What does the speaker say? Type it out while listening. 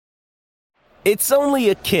It's only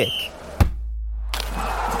a kick,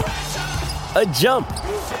 a jump,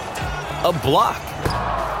 a block.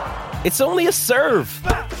 It's only a serve.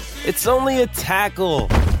 It's only a tackle,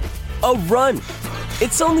 a run.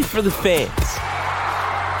 It's only for the fans.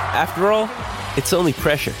 After all, it's only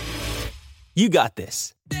pressure. You got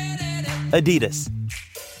this. Adidas.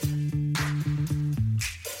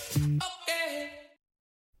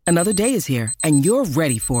 Another day is here, and you're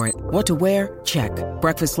ready for it. What to wear? Check.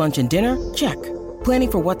 Breakfast, lunch, and dinner? Check.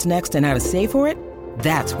 Planning for what's next and how to save for it?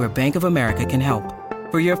 That's where Bank of America can help.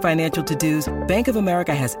 For your financial to-dos, Bank of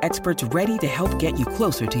America has experts ready to help get you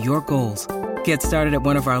closer to your goals. Get started at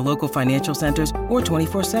one of our local financial centers or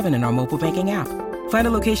 24/7 in our mobile banking app. Find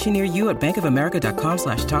a location near you at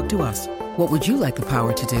bankofamerica.com/talktous. What would you like the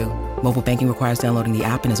power to do? Mobile banking requires downloading the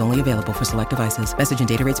app and is only available for select devices. Message and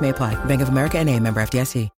data rates may apply. Bank of America N.A., member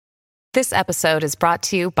FDIC. This episode is brought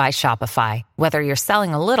to you by Shopify. Whether you're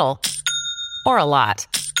selling a little or a lot,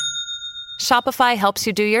 Shopify helps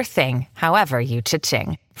you do your thing, however you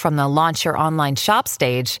cha-ching. From the launch your online shop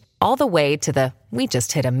stage, all the way to the we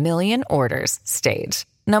just hit 1 million orders stage.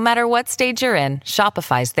 No matter what stage you're in,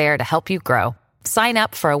 Shopify's there to help you grow. Sign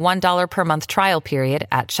up for a $1 per month trial period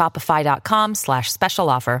at shopify.com/special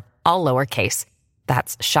offer, all lowercase.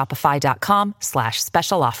 That's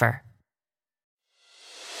shopify.com/special offer.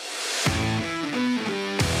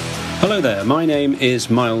 Hello there, my name is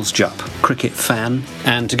Miles Jupp, cricket fan,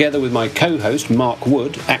 and together with my co-host Mark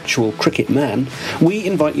Wood, actual cricket man, we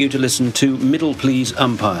invite you to listen to Middle Please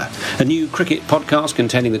Umpire, a new cricket podcast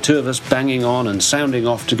containing the two of us banging on and sounding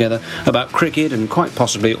off together about cricket and quite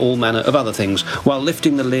possibly all manner of other things, while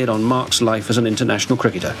lifting the lid on Mark's life as an international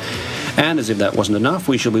cricketer. And as if that wasn't enough,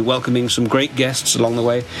 we shall be welcoming some great guests along the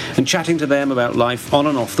way and chatting to them about life on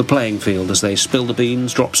and off the playing field as they spill the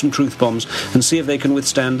beans, drop some truth bombs, and see if they can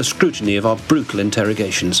withstand the scrutiny of our brutal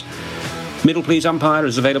interrogations. Middle Please Umpire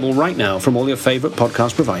is available right now from all your favourite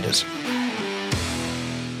podcast providers.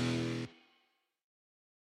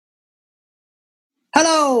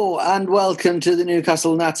 Hello and welcome to the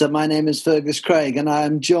Newcastle Natter. My name is Fergus Craig and I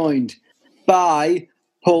am joined by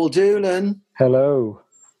Paul Doolan. Hello.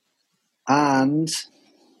 And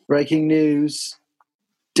breaking news,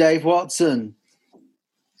 Dave Watson.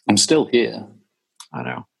 I'm still here. I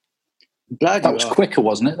know. I'm glad that was quicker,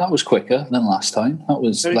 wasn't it? That was quicker than last time. That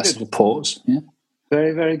was very less good. Of a pause. Yeah.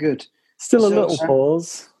 Very, very good. Still a little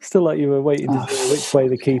pause. Still like you were waiting to see which way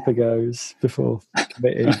the keeper goes before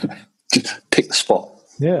committing. Just pick the spot.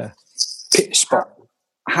 Yeah. Pick the spot.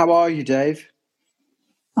 How are you, Dave?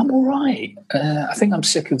 I'm all right. I think I'm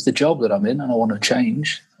sick of the job that I'm in and I want to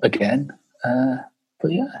change again.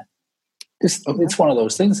 But yeah, it's one of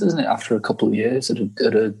those things, isn't it? After a couple of years at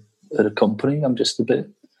a company, I'm just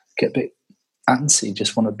get a bit antsy,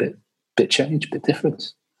 just want a bit change, a bit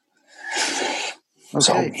different. Okay.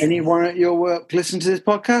 So, anyone at your work listen to this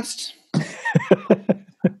podcast?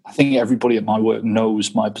 I think everybody at my work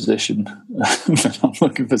knows my position. I'm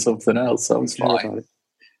looking for something else, so it's fine.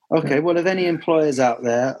 Okay, well, if any employers out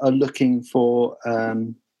there are looking for...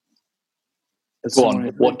 Go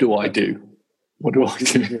on, what do I do? What do I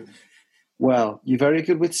do? Well, you're very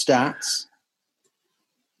good with stats.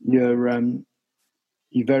 You're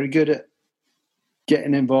very good at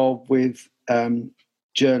getting involved with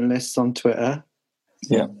journalists on Twitter.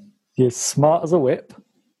 Yeah. You're smart as a whip.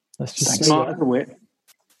 That's just smart as a whip.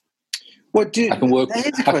 What do I can work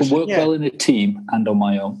well in a team and on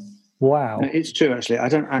my own. Wow. No, it's true, actually. I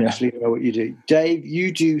don't actually know what you do. Dave,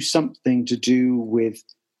 you do something to do with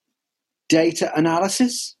data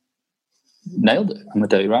analysis? Nailed it. I'm a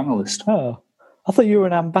data analyst. Oh, I thought you were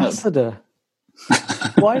an ambassador.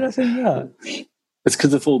 Why did I think that? It's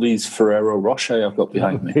because of all these Ferrero Rocher I've got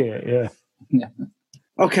behind me. Yeah.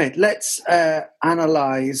 Okay, let's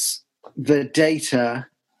analyse the data.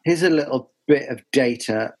 Here's a little bit of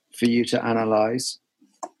data for you to analyse.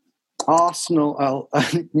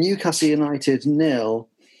 Newcastle United 0,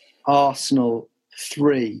 Arsenal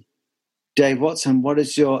 3. Dave Watson, what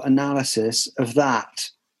is your analysis of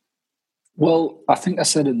that? Well, I think I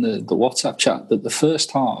said in the WhatsApp chat that the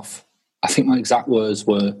first half, I think my exact words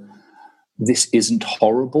were, "This isn't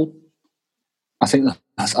horrible." I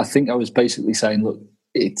think I was basically saying, look,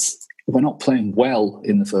 we're not playing well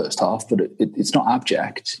in the first half, but it's not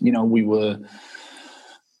abject. You know, we were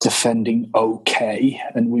defending okay,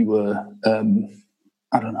 and we were,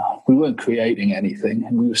 we weren't creating anything,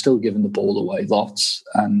 and we were still giving the ball away lots,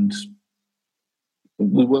 and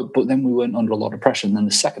but then we weren't under a lot of pressure. And then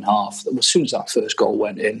the second half, as soon as that first goal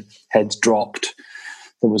went in, heads dropped.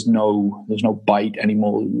 There was no bite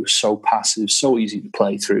anymore. We were so passive, so easy to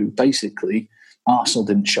play through. Basically, Arsenal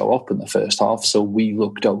didn't show up in the first half, so we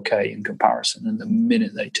looked okay in comparison. And the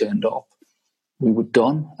minute they turned up, we were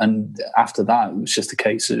done. And after that, it was just a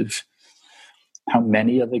case of how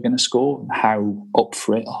many are they going to score? How up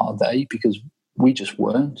for it are they? Because we just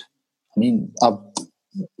weren't. I mean,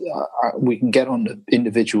 we can get on the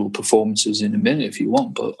individual performances in a minute if you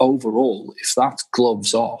want, but overall, if that's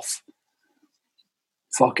gloves off,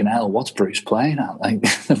 fucking hell, what's Bruce playing at? Like,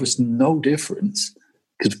 there was no difference.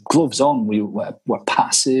 Because gloves on, we're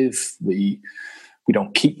passive. We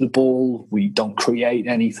don't keep the ball. We don't create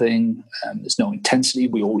anything. There's no intensity.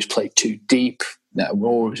 We always play too deep. We're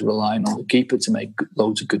always relying on the keeper to make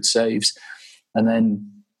loads of good saves. And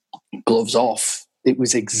then gloves off, it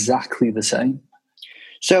was exactly the same.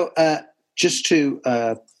 So just to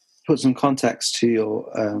put some context to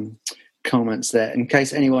your comments there, in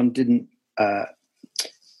case anyone didn't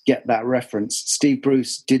get that reference, Steve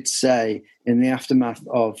Bruce did say in the aftermath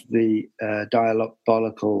of the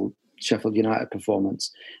diabolical Sheffield United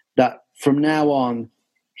performance that from now on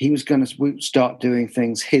he was going to start doing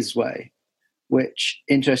things his way, which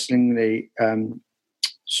interestingly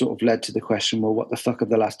sort of led to the question, well, what the fuck have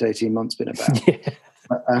the last 18 months been about?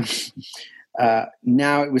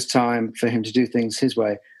 Now it was time for him to do things his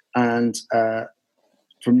way, and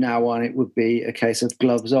from now on it would be a case of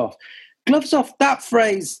gloves off. Gloves off, that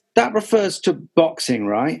phrase, that refers to boxing,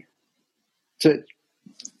 right?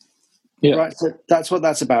 Yeah. Right, so that's what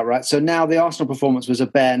that's about, right? So now the Arsenal performance was a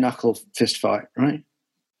bare-knuckle fist fight, right?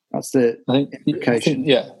 That's the implication.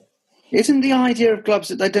 Yeah. Isn't the idea of gloves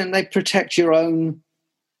that they protect your own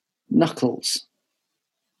knuckles?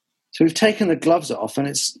 So we've taken the gloves off, and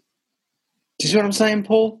it's... Do you see what I'm saying,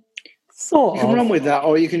 Paul? Sort you can of. run with that,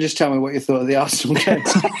 or you can just tell me what you thought of the Arsenal game.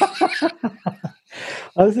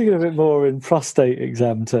 I was thinking a bit more in prostate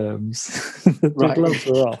exam terms. The Right. gloves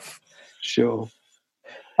were off. Sure.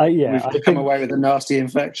 Yeah, We've come away with a nasty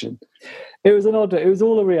infection. It was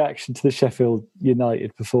all a reaction to the Sheffield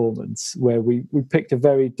United performance, where we picked a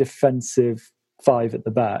very defensive five at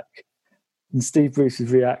the back, and Steve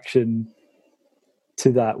Bruce's reaction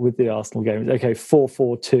to that with the Arsenal game was, okay,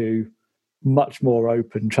 4-4-2, much more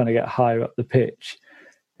open, trying to get higher up the pitch.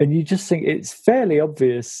 And you just think it's fairly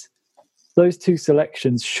obvious those two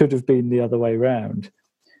selections should have been the other way round.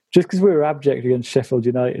 Just because we were abject against Sheffield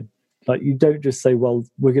United, like, you don't just say, well,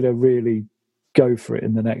 we're going to really go for it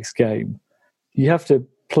in the next game. You have to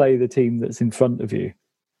play the team that's in front of you.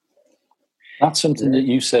 That's something that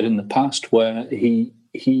you said in the past, where he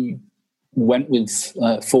went with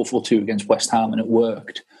 4-4-2 against West Ham and it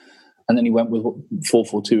worked. And then he went with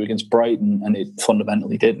 4-4-2 against Brighton and it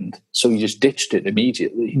fundamentally didn't. So he just ditched it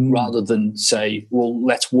immediately rather than say, well,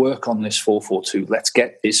 let's work on this 4-4-2. Let's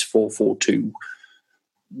get this 4-4-2,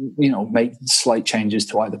 make slight changes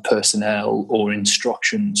to either personnel or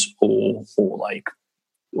instructions or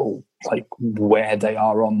where they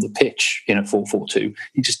are on the pitch in a 4-4-2.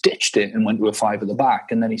 He just ditched it and went to a five at the back,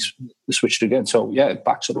 and then he switched again. So yeah, it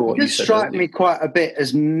backs up what you said. It strike me quite a bit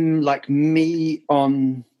as like me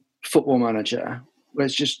on Football Manager, where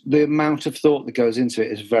it's just the amount of thought that goes into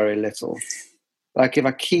it is very little. Like, if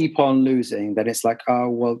I keep on losing, then it's like, oh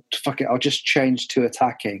well, fuck it, I'll just change to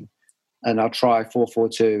attacking and I'll try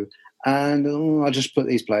 4-4-2. And I'll just put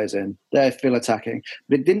these players in. They feel attacking.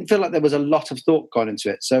 But it didn't feel like there was a lot of thought gone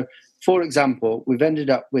into it. So, for example, we've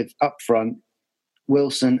ended up with, up front,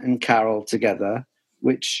 Wilson and Carroll together,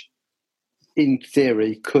 which in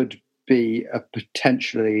theory could be a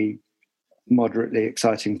potentially moderately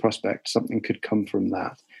exciting prospect. Something could come from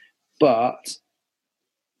that. But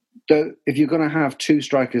if you're going to have two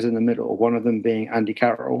strikers in the middle, one of them being Andy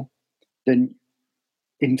Carroll, then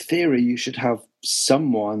in theory you should have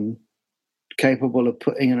someone capable of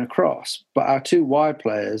putting in a cross. But our two wide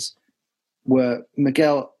players were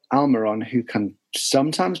Miguel Almiron, who can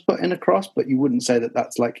sometimes put in a cross, but you wouldn't say that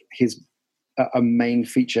that's like a main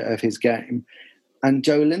feature of his game, and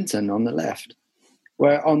Joe Linton on the left.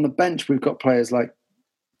 Where on the bench we've got players like,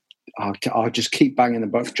 I'll just keep banging the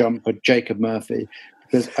buck jumper, Jacob Murphy,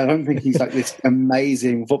 because I don't think he's like this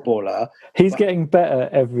amazing footballer. He's getting better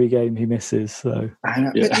every game he misses. So,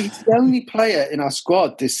 but he's the only player in our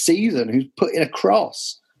squad this season who's put in a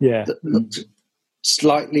cross that looks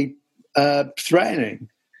slightly threatening.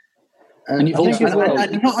 And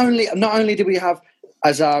not only do we have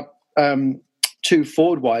as our two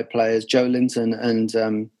forward wide players, Joe Linton and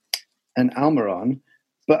Almiron,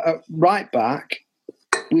 but at right back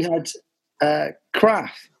we had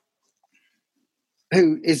Kraft,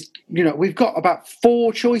 who is, we've got about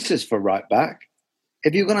four choices for right back.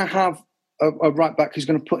 If you're going to have a right back who's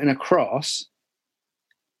going to put in a cross,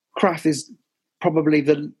 Kraft is probably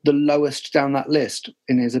the lowest down that list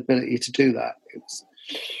in his ability to do that.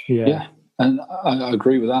 Yeah, and I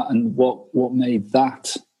agree with that. And what made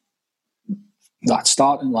that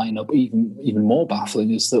starting lineup even more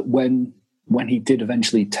baffling is that when he did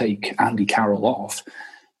eventually take Andy Carroll off,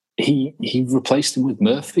 he replaced him with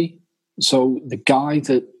Murphy. So the guy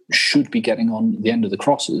that should be getting on the end of the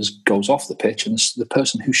crosses goes off the pitch, and the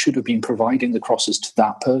person who should have been providing the crosses to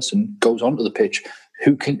that person goes onto the pitch,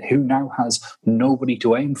 who now has nobody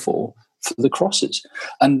to aim for the crosses.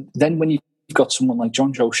 And then when you've got someone like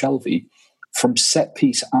Jonjo Shelvey, from set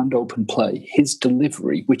piece and open play, his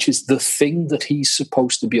delivery, which is the thing that he's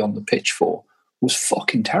supposed to be on the pitch for, was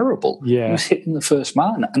fucking terrible. Yeah. He was hitting the first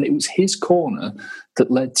man, and it was his corner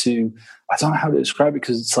that led to, I don't know how to describe it,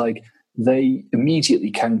 because it's like they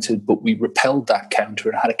immediately countered, but we repelled that counter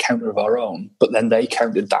and had a counter of our own. But then they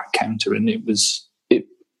countered that counter, and he was a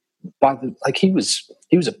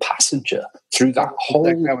passenger through that whole.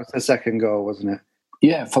 That was the second goal, wasn't it?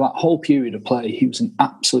 Yeah, for that whole period of play, he was an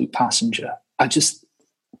absolute passenger.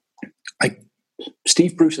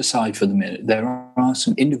 Steve Bruce aside for the minute, there are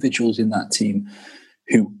some individuals in that team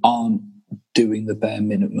who aren't doing the bare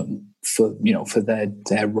minimum for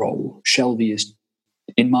their role. Shelvey is,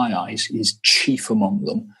 in my eyes, is chief among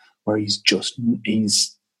them, where he's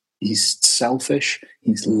selfish,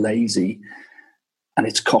 he's lazy, and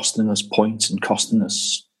it's costing us points and costing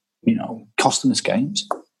us games.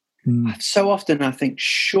 So often I think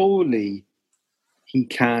surely he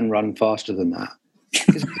can run faster than that.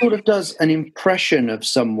 Because he sort of does an impression of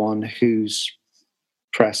someone who's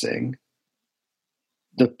pressing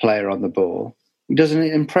the player on the ball. He does an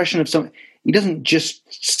impression of someone. He doesn't just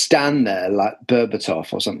stand there like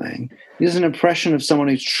Berbatov or something. He does an impression of someone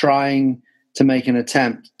who's trying to make an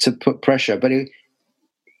attempt to put pressure, but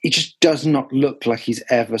he just does not look like he's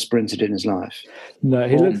ever sprinted in his life. No,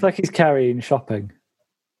 he looks like he's carrying shopping.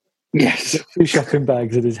 Yes. 2 shopping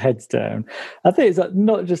bags and his head's down. I think it's like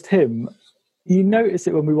not just him. You notice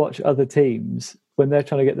it when we watch other teams, when they're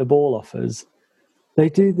trying to get the ball off us, they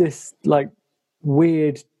do this like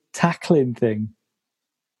weird tackling thing.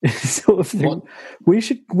 Sort of thing. We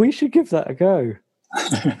should give that a go.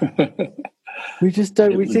 We just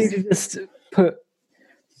don't. We seem to just put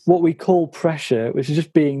what we call pressure, which is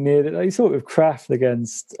just being near the, like, sort of Kraft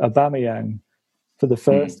against Aubameyang for the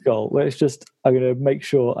first goal, where it's just, I'm going to make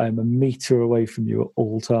sure I'm a metre away from you at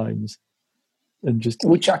all times. And just,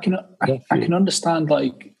 which I can understand,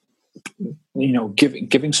 like,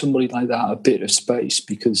 giving somebody like that a bit of space,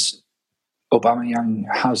 because Aubameyang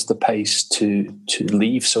has the pace to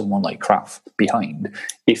leave someone like Kraft behind.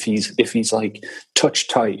 If he's like touch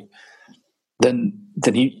tight, then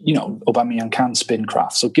he, Aubameyang can spin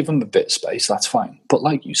Kraft. So give him a bit of space, that's fine. But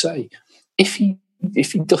like you say, if he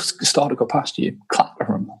does start to go past you, clatter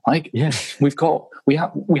him. Like, yeah, we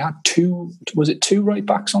had two right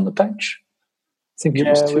backs on the bench. I think it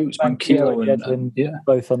was 2. It was Manquillo and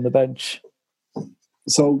both on the bench.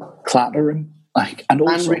 So clatter him,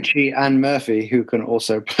 and Ritchie and Murphy, who can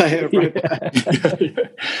also play a right back.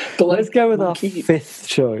 But let's go with our 5th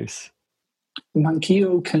choice.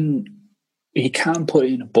 Manquillo can put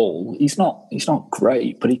in a ball. He's not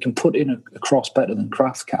great, but he can put in a cross better than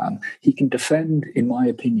Kraft can. He can defend, in my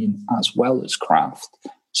opinion, as well as Kraft.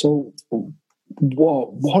 So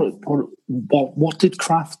what did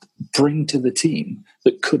Kraft bring to the team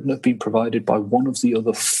that couldn't have been provided by one of the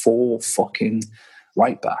other 4 fucking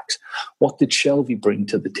right backs? What did Shelvey bring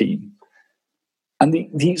to the team? And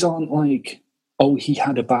these aren't like, oh, he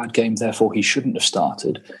had a bad game, therefore he shouldn't have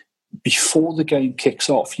started. Before the game kicks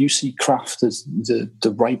off, you see Kraft as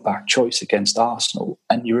the right back choice against Arsenal,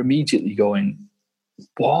 and you're immediately going,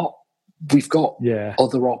 what? We've got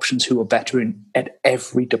other options who are better at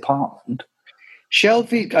every department.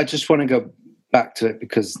 Shelvey, I just want to go back to it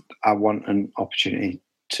because I want an opportunity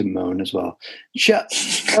to moan as well.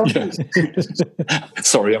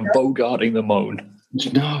 Sorry, I'm bogarting the moan.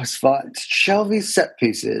 No, it's fine. Shelvey's set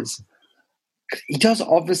pieces, he does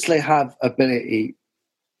obviously have ability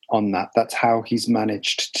on that. That's how he's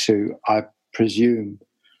managed to, I presume,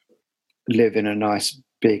 live in a nice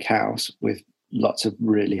big house with lots of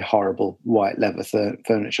really horrible white leather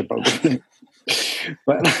furniture, probably.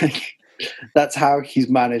 But that's how he's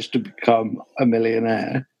managed to become a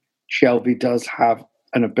millionaire. Shelvey does have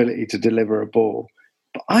an ability to deliver a ball,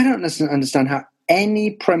 but I don't understand how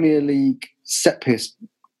any Premier League set piece,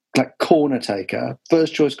 like corner taker,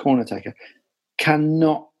 first choice corner taker,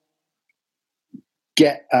 cannot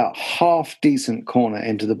get a half decent corner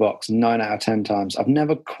into the box 9 out of 10 times. I've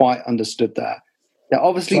never quite understood that. There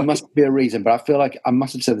obviously must be a reason, but I feel like, I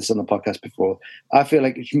must have said this on the podcast before, I feel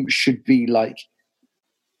like it should be like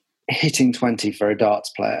hitting 20 for a darts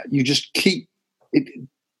player. You just keep it.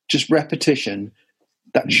 just repetition,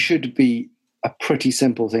 that should be a pretty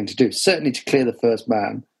simple thing to do. Certainly to clear the first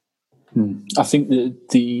man. I think that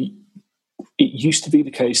it used to be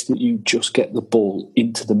the case that you just get the ball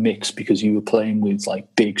into the mix because you were playing with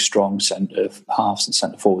like big, strong centre halves and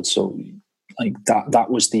centre forwards. So like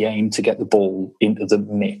that was the aim, to get the ball into the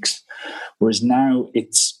mix. Whereas now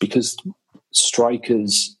it's because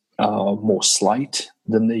strikers are more slight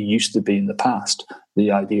than they used to be in the past.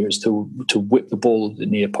 The idea is to whip the ball at the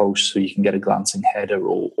near post so you can get a glancing header,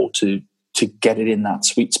 or to get it in that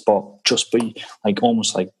sweet spot, just be like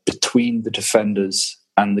almost like between the defenders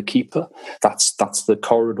and the keeper. That's the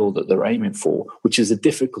corridor that they're aiming for, which is a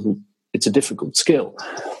difficult skill.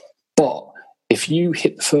 But if you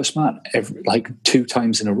hit the first man like 2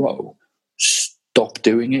 times in a row, stop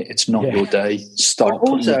doing it. It's not your day. Start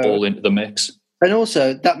putting the ball into the mix. And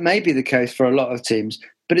also, that may be the case for a lot of teams,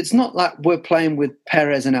 but it's not like we're playing with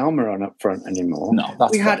Perez and Almiron up front anymore. No,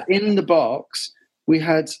 we had in the box, we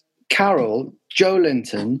had Carroll, Joe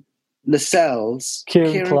Linton, Lascelles,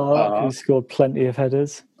 Kieran Clark, who scored plenty of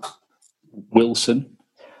headers. Wilson.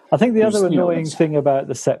 I think the other annoying thing about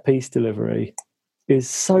the set-piece delivery is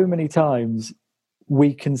so many times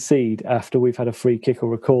we concede after we've had a free kick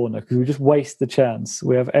or a corner because we just waste the chance.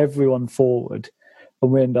 We have everyone forward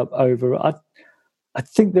and we end up over. I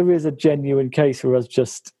think there is a genuine case for us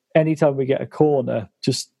just anytime we get a corner,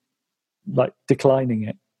 just like declining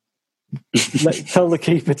it. Tell the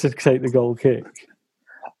keeper to take the goal kick.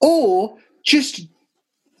 Or just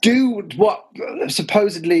do what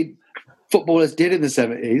supposedly footballers did in the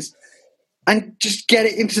 70s and just get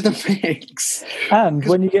it into the mix. And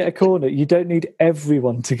when you get a corner, you don't need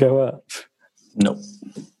everyone to go up. No.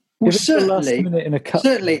 Well,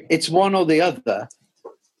 certainly it's one or the other.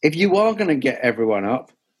 If you are going to get everyone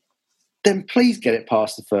up, then please get it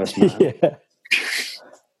past the first man. Yeah.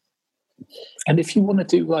 And if you want to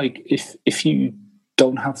do like, if you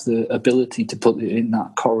don't have the ability to put it in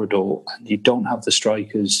that corridor and you don't have the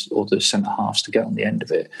strikers or the centre halves to get on the end of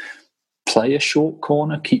it, play a short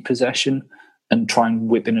corner, keep possession, and try and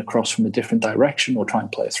whip in across from a different direction, or try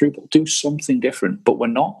and play a through ball. Do something different. But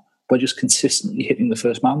we're just consistently hitting the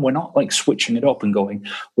first man. We're not like switching it up and going,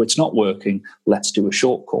 well, it's not working, let's do a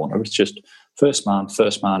short corner. It's just first man,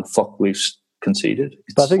 fuck, we've conceded.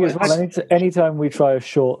 But I think it's well, anytime we try a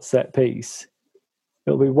short set piece,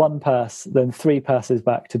 it'll be one pass, then 3 passes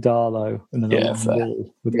back to Darlow and then a long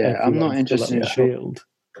ball. I'm not interested in field.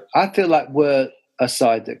 I feel like we're a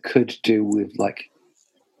side that could do with like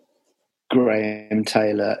Graham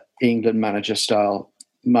Taylor, England manager style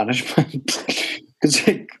management,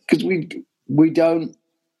 because we don't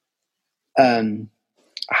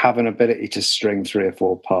have an ability to string 3 or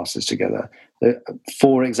 4 passes together.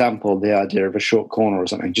 For example, the idea of a short corner or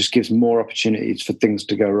something just gives more opportunities for things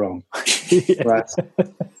to go wrong. Right?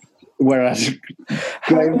 Whereas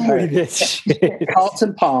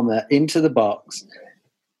Carlton Palmer into the box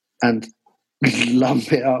and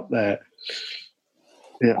lump it up there.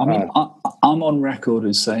 Yeah, I mean, I'm on record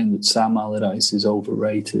as saying that Sam Allardyce is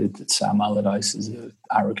overrated, that Sam Allardyce is an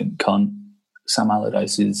arrogant cunt. Sam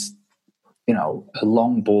Allardyce is, a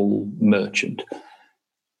long ball merchant.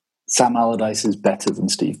 Sam Allardyce is better than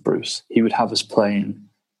Steve Bruce. He would have us playing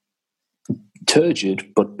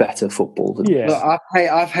turgid but better football than Look,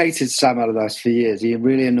 I've hated Sam Allardyce for years. He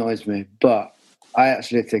really annoys me, but I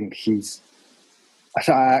actually think he's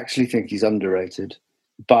underrated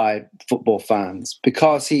by football fans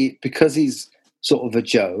because he's sort of a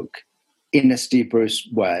joke in a Steve Bruce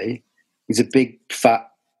way. He's a big fat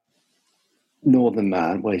northern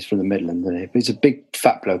man. Well, he's from the Midlands, isn't he? But he's a big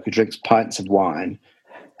fat bloke who drinks pints of wine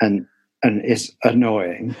and is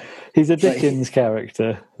annoying. He's a Dickens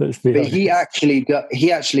character. But he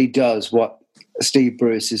actually does what Steve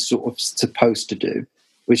Bruce is sort of supposed to do,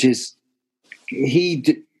 which is he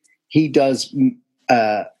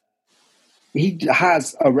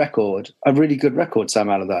has a really good record, Sam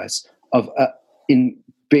Allardyce, of in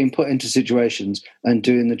being put into situations and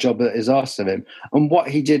doing the job that is asked of him. And what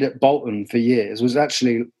he did at Bolton for years was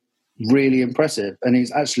actually really impressive. And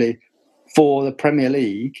he's actually, for the Premier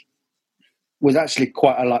League, was actually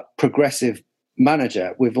quite a progressive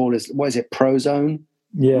manager with all his, Prozone?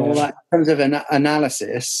 Yeah. All that in terms of an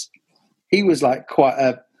analysis. He was like quite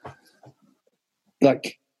a,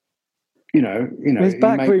 his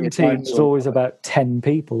backroom team was always about 10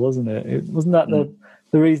 people, wasn't it? Wasn't that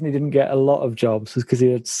the reason he didn't get a lot of jobs was because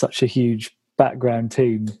he had such a huge background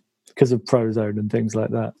team because of Prozone and things like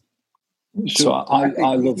that. So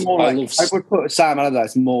I would put Sam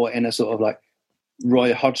Allardyce more in a sort of like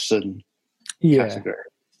Roy Hodgson category.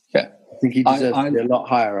 Yeah. I think he deserves to be a lot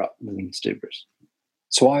higher up than Steve Bruce.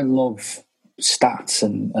 So I love stats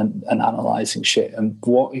and analysing shit. And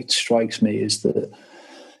what it strikes me is that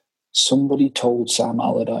somebody told Sam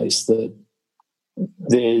Allardyce that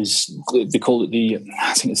they call it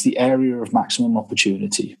I think it's the area of maximum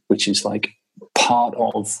opportunity, which is like part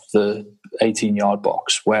of the 18-yard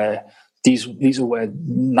box where these are where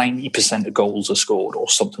 90% of goals are scored or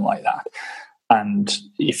something like that. And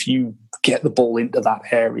if you get the ball into that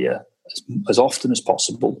area as often as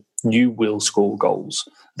possible, you will score goals.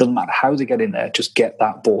 Doesn't matter how they get in there, just get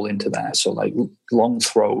that ball into there. So like long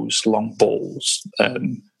throws, long balls,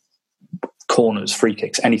 corners, free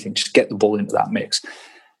kicks, anything, just get the ball into that mix.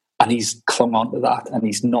 And he's clung on to that and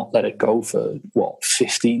he's not let it go for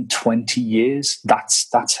 15, 20 years.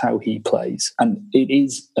 That's how he plays. And it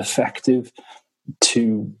is effective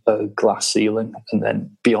to a glass ceiling. And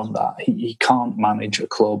then beyond that, he can't manage a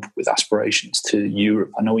club with aspirations to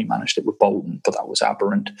Europe. I know he managed it with Bolton, but that was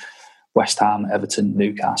aberrant. West Ham, Everton,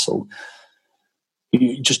 Newcastle.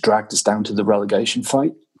 He just dragged us down to the relegation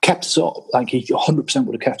fight. Kept us up. Like he 100%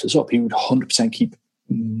 would have kept us up. He would 100% keep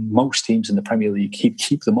most teams in the Premier League,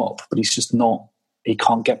 keep them up. But he's just not. He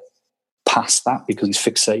can't get past that because he's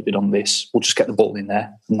fixated on this. We'll just get the ball in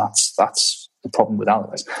there, and that's the problem with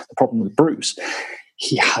Allardyce. The problem with Bruce,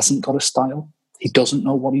 he hasn't got a style. He doesn't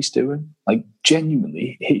know what he's doing. Like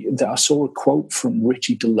genuinely, I saw a quote from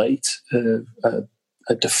Richie DeLate,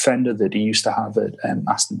 a defender that he used to have at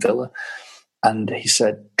Aston Villa. And he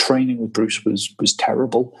said training with Bruce was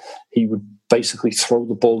terrible. He would basically throw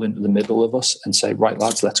the ball into the middle of us and say, right,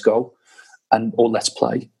 lads, let's go. Or let's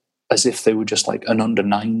play. As if they were just like an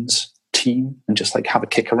under-9s team and just like have a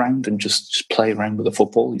kick around and just play around with the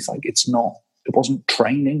football. He's like, it wasn't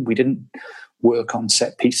training. We didn't work on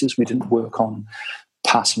set pieces. We didn't work on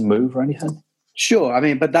pass and move or anything. Sure. I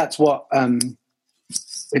mean, but that's what...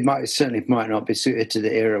 It certainly might not be suited to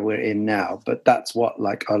the era we're in now, but that's what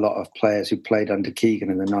like a lot of players who played under Keegan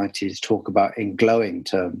in the 90s talk about in glowing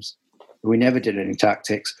terms. We never did any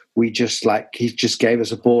tactics. We just he just gave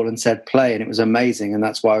us a ball and said play, and it was amazing, and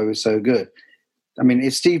that's why we were so good. I mean,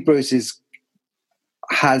 if Steve Bruce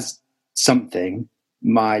has something,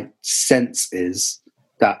 my sense is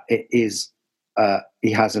that it is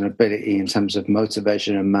he has an ability in terms of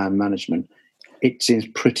motivation and man management. It seems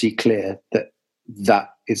pretty clear that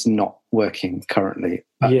is not working currently.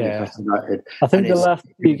 Yeah, I think the last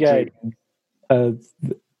few games,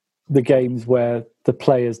 the games where the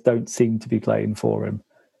players don't seem to be playing for him,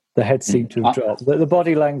 the heads seem to have dropped. The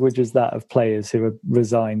body language is that of players who are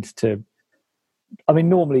resigned to. I mean,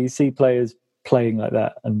 normally you see players playing like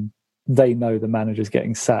that, and they know the manager's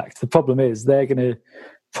getting sacked. The problem is they're going to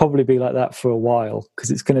probably be like that for a while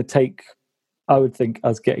because it's going to take, I would think,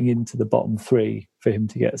 us getting into the bottom three for him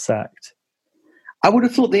to get sacked. I would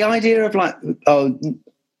have thought the idea of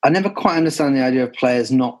I never quite understand the idea of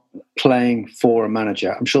players not playing for a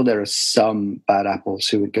manager. I'm sure there are some bad apples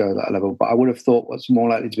who would go that level, but I would have thought what's more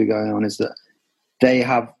likely to be going on is that they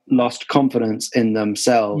have lost confidence in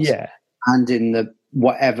themselves and in the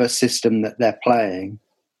whatever system that they're playing.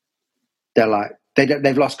 They're like,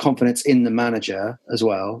 they've lost confidence in the manager as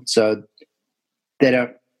well. So they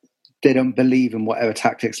don't believe in whatever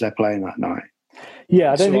tactics they're playing that night.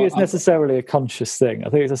 Yeah, I don't think it's necessarily a conscious thing. I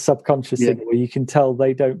think it's a subconscious thing where you can tell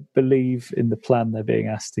they don't believe in the plan they're being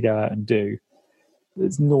asked to go out and do.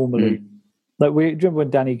 It's normally do you remember when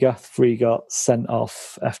Danny Guthrie got sent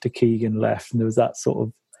off after Keegan left, and there was that sort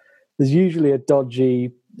of, there's usually a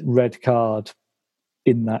dodgy red card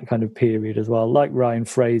in that kind of period as well, like Ryan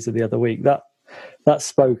Fraser the other week. That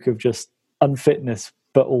spoke of just unfitness,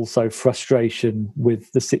 but also frustration with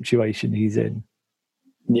the situation he's in.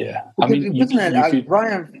 Yeah, I mean,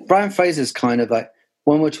 Ryan Fraser's kind of like,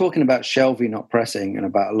 when we're talking about Shelvey not pressing and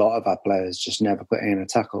about a lot of our players just never putting in a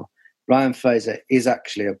tackle, Ryan Fraser is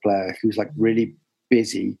actually a player who's like really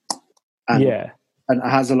busy and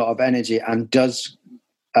has a lot of energy and does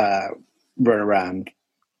run around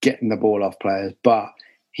getting the ball off players, but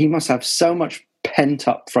he must have so much pent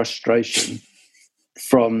up frustration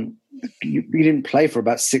from he didn't play for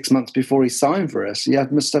about 6 months before he signed for us. He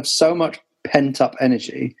must have so much pent up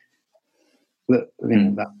energy that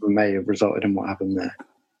that may have resulted in what happened there.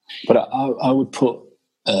 But I would put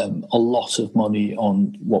a lot of money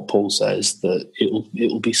on what Paul says, that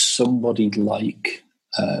it'll be somebody like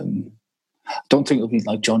I don't think it'll be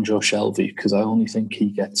like John Joe Shelvey, because I only think he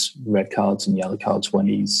gets red cards and yellow cards when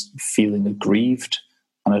he's feeling aggrieved,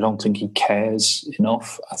 and I don't think he cares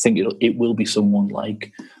enough. I think it will be someone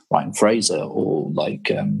like Ryan Fraser or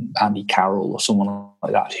like Andy Carroll or someone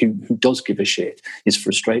like that who does give a shit, is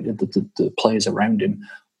frustrated that the players around him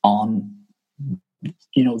aren't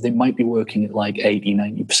they might be working at like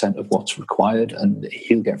 80-90% of what's required, and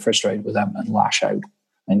he'll get frustrated with them and lash out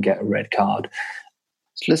and get a red card.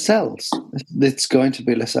 It's Lascelles. It's going to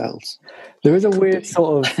be Lascelles. There is a weird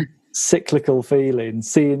sort of cyclical feeling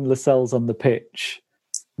seeing Lascelles on the pitch.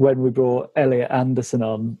 When we brought Elliot Anderson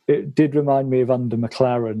on, it did remind me of under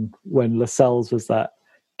McLaren when Lascelles was that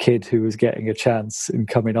kid who was getting a chance and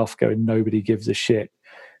coming off going, nobody gives a shit.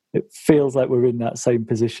 It feels like we're in that same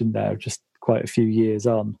position now, just quite a few years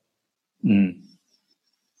on.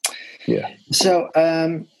 Yeah. So,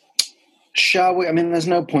 shall we? I mean, there's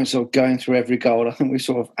no point sort of going through every goal. I think we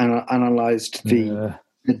sort of analysed the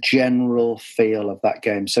general feel of that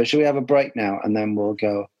game. So shall we have a break now, and then we'll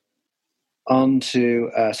go on to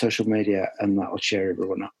social media, and that will cheer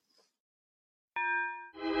everyone up.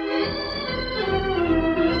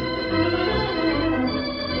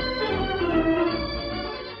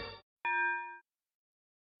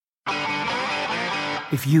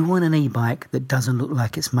 If you want an e-bike that doesn't look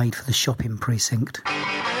like it's made for the shopping precinct,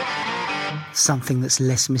 something that's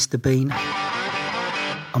less Mr. Bean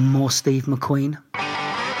and more Steve McQueen,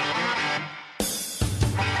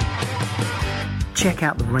 check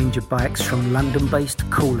out the range of bikes from London-based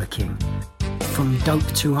Cooler King. From dope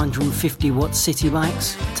 250-watt city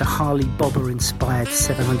bikes to Harley Bobber-inspired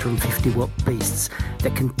 750-watt beasts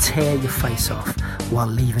that can tear your face off while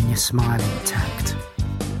leaving your smile intact.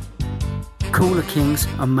 Cooler Kings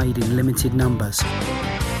are made in limited numbers,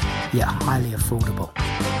 yet highly affordable.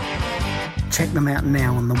 Check them out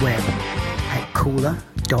now on the web at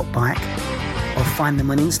cooler.bike or find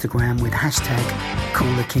them on Instagram with hashtag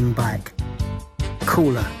CoolerKingBike.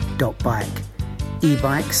 Cooler.bike.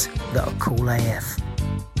 E-bikes that are cool AF.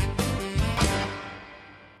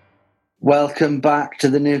 Welcome back to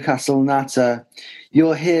the Newcastle Natter.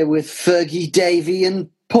 You're here with Fergie, Davey and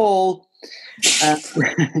Paul.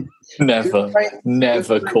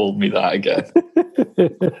 Never call me that again.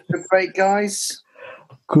 Good break, guys.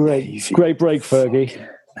 Great break, Fergie.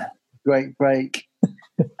 Great break.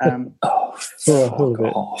 Feel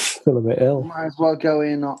a bit ill. Might as well go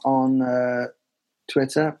in on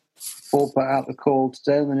Twitter. Paul put out the call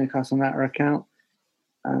today on the Newcastle Natter account,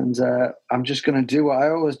 and I'm just going to do what I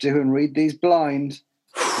always do and read these blind,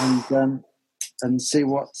 and see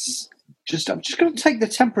what's. I'm just going to take the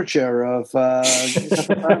temperature of.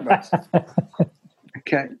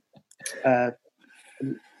 Okay. A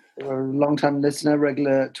long-time listener,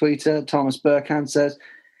 regular tweeter, Thomas Burkhand says,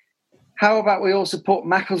 "How about we all support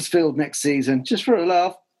Macclesfield next season, just for a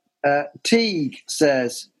laugh?" Teague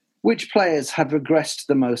says, "Which players have regressed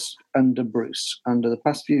the most under Bruce? Under the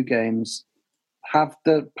past few games, have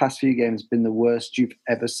the past few games been the worst you've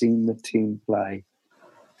ever seen the team play?"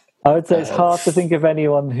 I would say it's hard to think of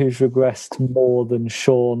anyone who's regressed more than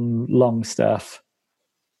Sean Longstaff.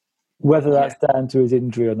 Whether that's down to his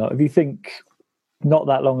injury or not. If you think not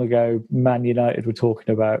that long ago, Man United were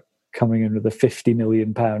talking about coming in with a £50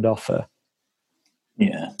 million offer.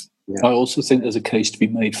 Yeah. I also think there's a case to be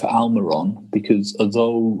made for Almiron, because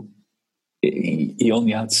although he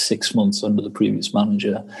only had 6 months under the previous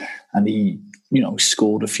manager and he,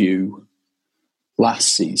 scored a few last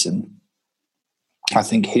season, I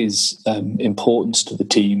think his importance to the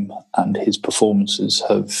team and his performances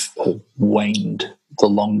have waned the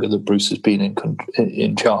longer that Bruce has been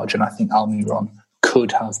in charge. And I think Almiron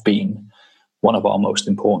could have been one of our most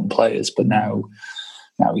important players, but now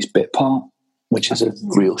he's bit part, which is a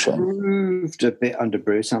real shame. Improved a bit under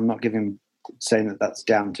Bruce. I'm not saying that that's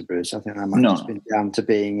down to Bruce. I think that might have just been down to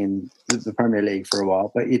being in the Premier League for a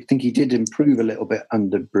while. But you'd think he did improve a little bit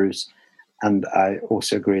under Bruce. And I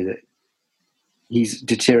also agree that he's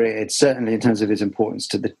deteriorated, certainly in terms of his importance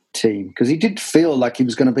to the team, because he did feel like he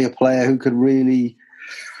was going to be a player who could really,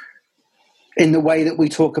 in the way that we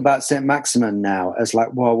talk about St. Maximin now, as like,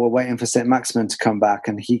 well, we're waiting for St. Maximin to come back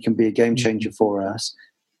and he can be a game changer for us.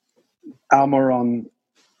 Almiron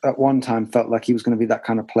at one time felt like he was going to be that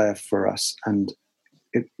kind of player for us, and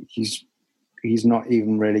he's not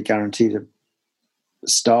even really guaranteed a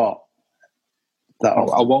start.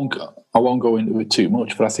 I won't go into it too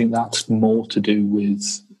much, but I think that's more to do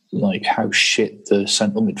with like how shit the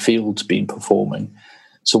central midfield's been performing.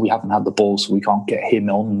 So we haven't had the ball, so we can't get him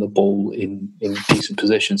on the ball in decent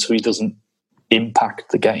position, so he doesn't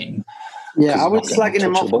impact the game. Yeah, I was slagging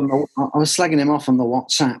him off. I was slagging him off on the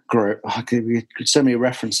WhatsApp group. I could so many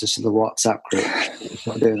references to the WhatsApp group.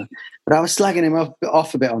 But I was slagging him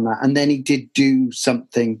off a bit on that, and then he did do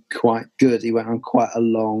something quite good. He went on quite a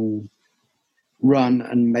long run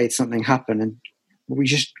and made something happen, and we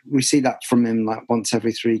see that from him like once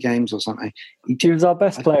every 3 games or something. He was our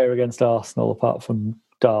best player against Arsenal, apart from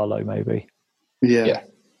Darlow, maybe. Yeah.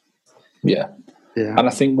 Yeah. And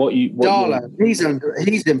I think Darlow,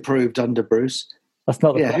 he's improved under Bruce. That's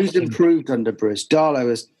not the question. Who's improved under Bruce?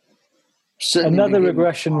 Darlow is certainly another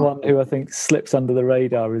regression one who I think slips under the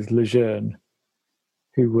radar is Lejeune,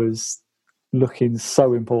 who was looking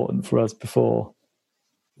so important for us before.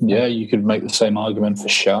 Yeah, you could make the same argument for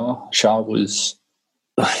Shah. Shah was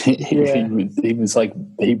he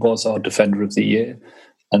was our defender of the year,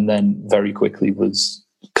 and then very quickly was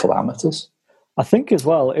calamitous. I think as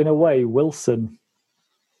well, in a way, Wilson,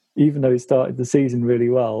 even though he started the season really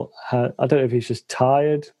well, I don't know if he's just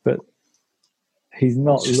tired, but he's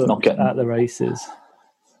not at the races.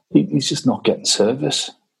 He's just not getting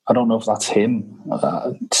service. I don't know if that's him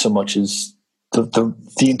so much as the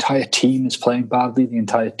entire team is playing badly. The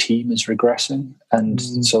entire team is regressing, and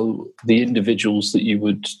so the individuals that you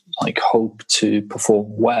would hope to perform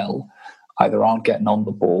well either aren't getting on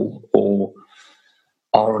the ball or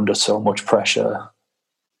are under so much pressure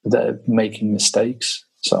they're making mistakes.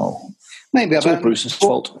 So maybe it's all Bruce's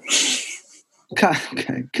fault.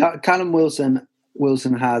 Callum Wilson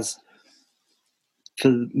has,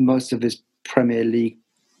 for most of his Premier League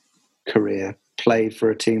career, played for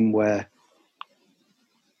a team where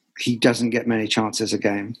he doesn't get many chances a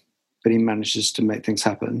game, but he manages to make things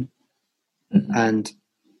happen. Mm-hmm. And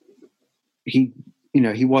he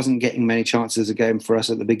wasn't getting many chances a game for us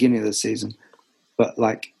at the beginning of the season, but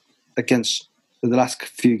against the last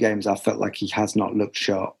few games, I felt like he has not looked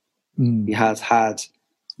sharp. He has had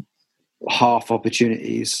half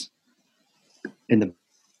opportunities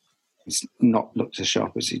he's not looked as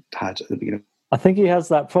sharp as he had at the beginning. I think he has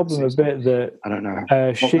that problem a bit that I don't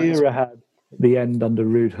know. Shearer had at the end under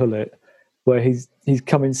Ruud Gullit, where he's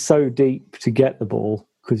coming so deep to get the ball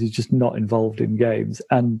because he's just not involved in games.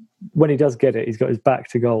 And when he does get it, he's got his back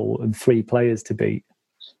to goal and 3 players to beat.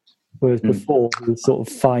 Whereas before, he was sort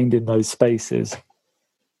of finding those spaces.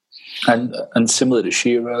 And similar to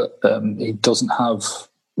Shearer, he doesn't have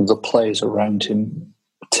the players around him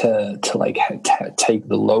to take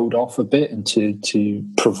the load off a bit and to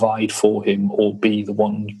provide for him or be the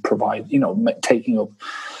one provide, taking up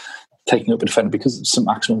a defender, because St.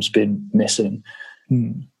 Maximin's been missing.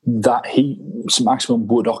 That St. Maximin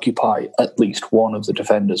would occupy at least one of the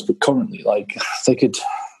defenders, but currently, they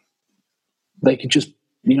could just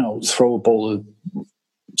throw a ball of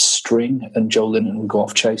string and Joe Linton would go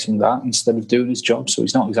off chasing that instead of doing his job. So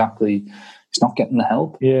he's not getting the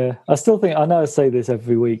help. Yeah, I still think, I know I say this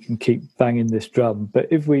every week and keep banging this drum, but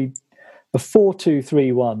if a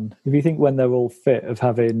 4-2-3-1, if you think when they're all fit of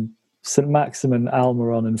having St. Maximin,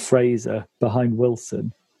 Almiron and Fraser behind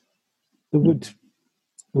Wilson, there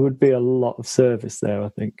would be a lot of service there, I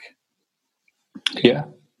think. Yeah,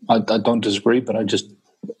 I don't disagree, but I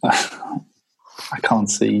can't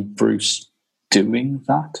see Bruce doing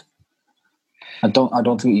that. I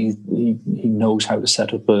don't think he knows how to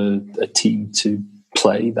set up a team to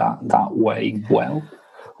play that way well.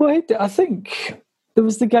 Well, I think there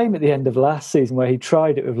was the game at the end of last season where he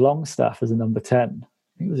tried it with Longstaff as a number 10.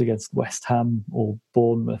 I think it was against West Ham or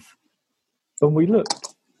Bournemouth. And we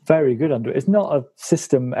looked very good under it. It's not a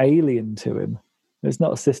system alien to him. It's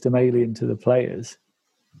not a system alien to the players.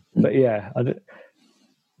 But yeah,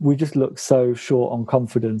 we just look so short on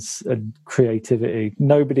confidence and creativity.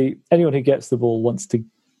 Anyone who gets the ball wants to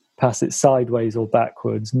pass it sideways or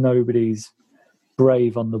backwards. Nobody's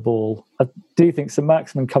brave on the ball. I do think St.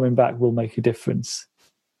 Maximin coming back will make a difference.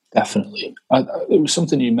 Definitely. It was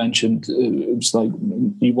something you mentioned. It was like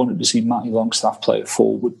you wanted to see Matty Longstaff play a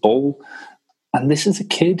forward ball. And this is a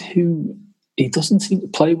kid who he doesn't seem to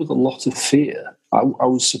play with a lot of fear. I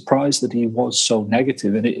was surprised that he was so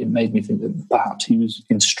negative, and it made me think that perhaps he was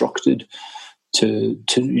instructed to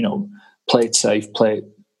play it safe, play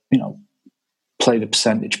the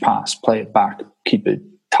percentage pass, play it back, keep it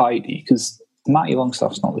tidy. Because Matty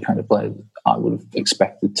Longstaff's not the kind of player that I would have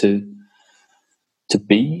expected to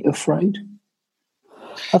be afraid.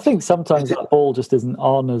 I think sometimes that ball just isn't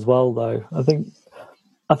on as well, though. I don't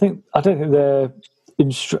think they're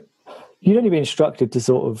you'd only be instructed to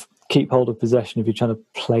sort of keep hold of possession if you're trying to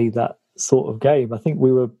play that sort of game. I think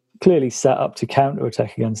we were clearly set up to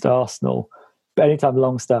counter-attack against Arsenal. But anytime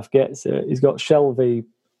Longstaff gets it, he's got Shelvey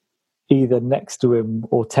either next to him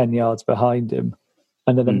or 10 yards behind him,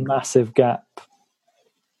 and then a massive gap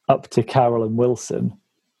up to Carroll and Wilson.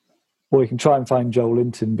 Or you can try and find Joe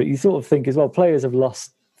Linton. But you sort of think as well, players have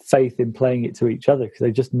lost faith in playing it to each other because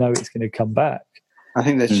they just know it's going to come back. I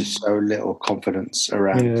think there's just so little confidence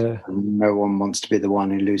around. Yeah. And no one wants to be the one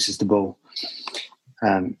who loses the ball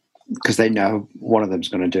because they know one of them's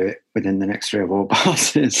going to do it within the next 3 or 4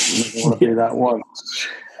 passes. They want to do that one.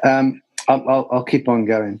 I'll keep on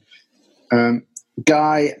going.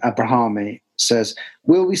 Guy Abrahami says,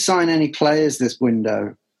 will we sign any players this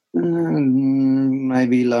window?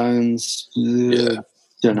 Maybe loans.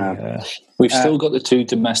 Don't know. Yeah. We've still got the 2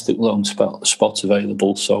 domestic loan spots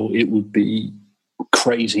available, so it would be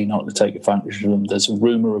crazy not to take advantage of them. There's a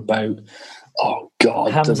rumour about,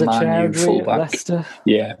 Hamza the Man U Chowdhury at fullback. Leicester.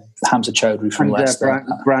 Yeah, Hamza Chowdhury from Leicester.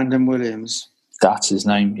 Brandon Williams. That's his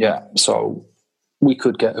name, yeah. So we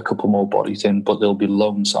could get a couple more bodies in, but there'll be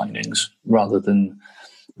loan signings rather than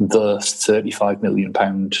the £35 million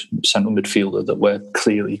central midfielder that we're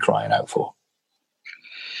clearly crying out for.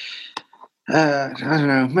 I don't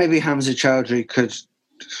know. Maybe Hamza Chowdhury could,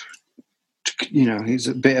 he's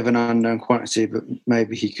a bit of an unknown quantity, but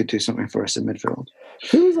maybe he could do something for us in midfield.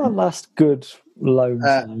 Who was our last good loan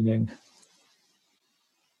signing?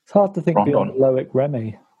 It's hard to think beyond Loic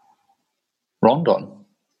Remy. Rondon.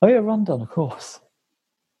 Oh yeah, Rondon, of course.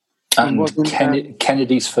 And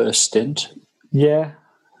Kennedy's first stint. Yeah.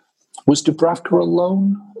 Was Dubravka a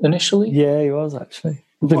loan initially? Yeah, he was actually.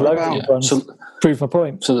 Prove my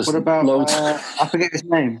point. So what about I forget his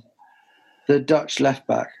name? The Dutch left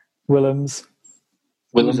back. Willems,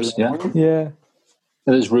 yeah. Yeah.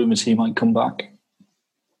 There's rumours he might come back.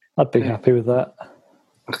 I'd be happy with that.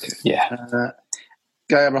 Okay. Yeah.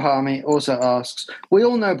 Guy Abrahami also asks, we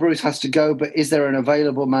all know Bruce has to go, but is there an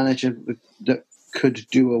available manager that could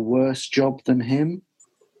do a worse job than him?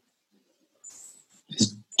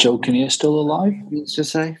 Is Joe Kinnear still alive? Means to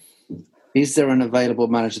say, is there an available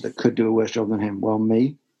manager that could do a worse job than him? Well,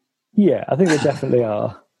 me. Yeah, I think there definitely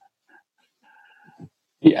are.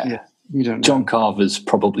 Yeah. You don't know. John Carver's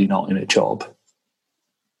probably not in a job.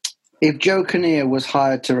 If Joe Kinnear was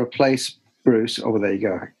hired to replace Bruce, there you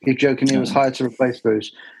go. If Joe Kinnear was hired to replace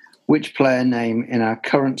Bruce, which player name in our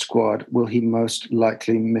current squad will he most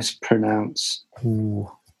likely mispronounce? Ooh.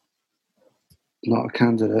 A lot of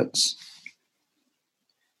candidates.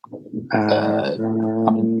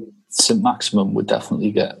 St. Maximum would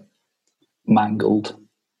definitely get mangled.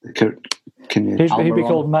 He'd be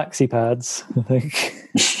called Maxi Pads, I think.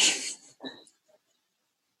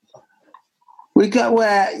 we got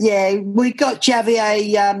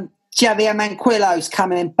Javier Manquillo's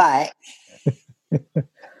coming back.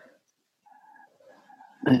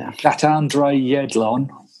 That Andre Yedlin.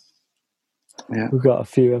 Yeah, we've got a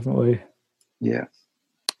few, haven't we? Yeah.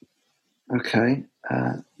 Okay.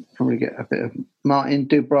 Probably get a bit of Martin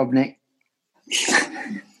Dubrovnik.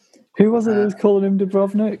 Who was it that was calling him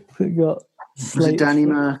Dubrovnik? Was it Danny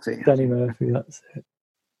Murphy? Danny Murphy, that's it.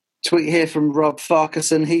 Tweet here from Rob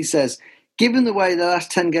Farquharson. He says, given the way the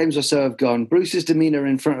last 10 games or so have gone, Bruce's demeanour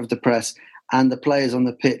in front of the press and the players on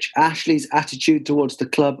the pitch, Ashley's attitude towards the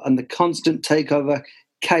club and the constant takeover,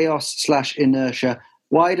 chaos/inertia,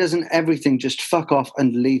 why doesn't everything just fuck off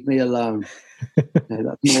and leave me alone?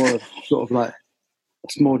 That's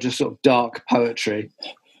more just sort of dark poetry.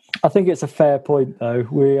 I think it's a fair point, though.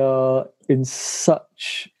 We are in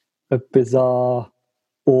such a bizarre,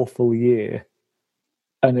 awful year,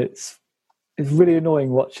 and it's really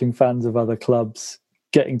annoying watching fans of other clubs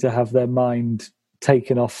getting to have their mind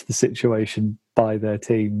taken off the situation by their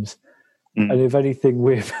teams. And if anything,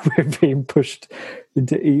 we're being pushed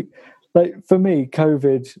into... Like, for me,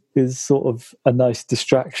 COVID is sort of a nice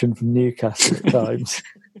distraction from Newcastle at times.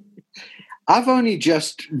 I've only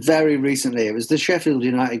just very recently, it was the Sheffield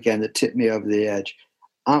United game that tipped me over the edge.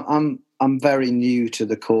 I'm very new to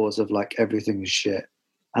the cause of like everything is shit,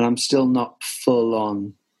 and I'm still not full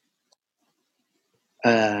on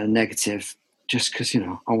negative, just because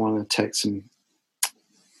I want to take some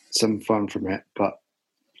fun from it, but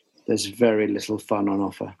there's very little fun on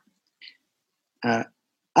offer.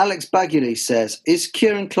 Alex Baguley says, is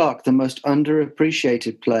Kieran Clark the most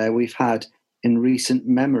underappreciated player we've had in recent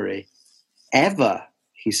memory? Ever,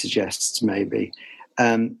 he suggests, maybe.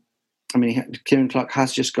 Kieran Clark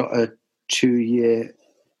has just got a 2-year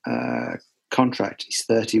contract. He's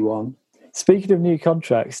 31. Speaking of new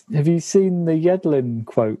contracts, have you seen the Yedlin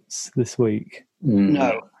quotes this week?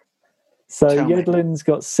 No. So Yedlin's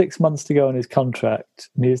got 6 months to go on his contract,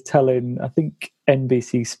 and he was telling, I think,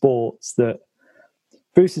 NBC Sports that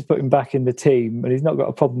Bruce has put him back in the team, and he's not got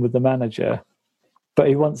a problem with the manager, but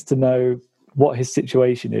he wants to know what his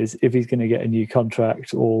situation is, if he's going to get a new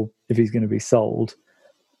contract or if he's going to be sold.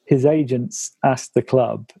 His agents asked the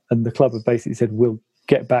club, and the club have basically said, we'll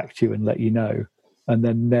get back to you and let you know, and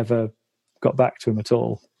then never got back to him at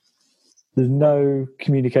all. There's no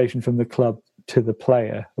communication from the club to the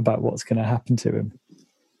player about what's going to happen to him,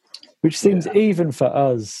 which seems, even for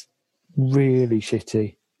us, really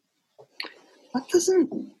shitty.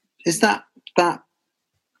 Is that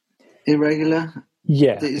irregular?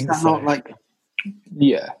 Yeah. Is that not like...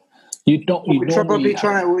 Yeah.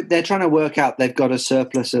 They're trying to work out they've got a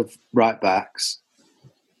surplus of right backs.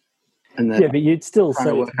 And but you'd still say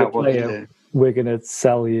to the out what player, we're going to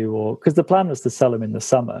sell you, or because the plan was to sell him in the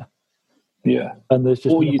summer. Yeah. And there's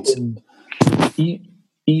just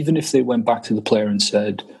even if they went back to the player and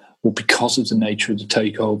said, well, because of the nature of the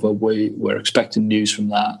takeover, we're expecting news from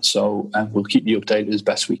that, and we'll keep you updated as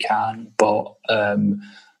best we can, but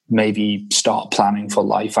maybe start planning for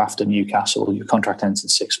life after Newcastle. Your contract ends in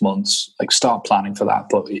 6 months. Like, start planning for that,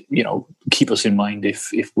 but keep us in mind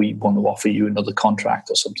if we want to offer you another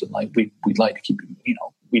contract or something. Like, we'd like to keep,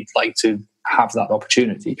 we'd like to have that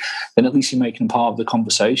opportunity. Then at least you're making part of the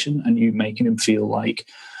conversation, and you're making him feel like,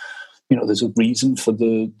 there's a reason for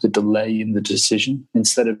the delay in the decision,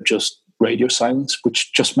 instead of just radio silence,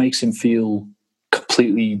 which just makes him feel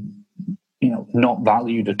completely, not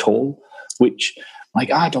valued at all. Which,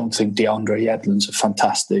 like, I don't think DeAndre Yedlin's a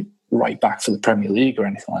fantastic right back for the Premier League or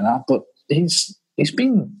anything like that, but he's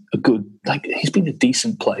been he's been a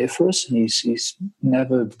decent player for us, and he's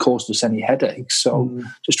never caused us any headaches. So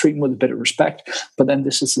just treat him with a bit of respect. But then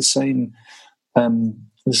this is the same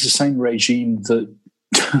regime that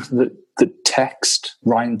text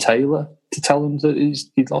Ryan Taylor to tell him that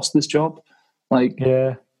he'd lost his job.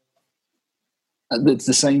 It's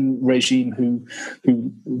the same regime who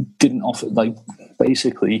didn't offer,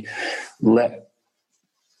 basically let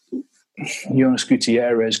Jonas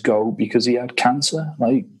Gutierrez go because he had cancer.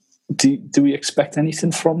 Do we expect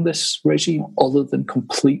anything from this regime other than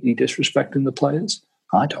completely disrespecting the players?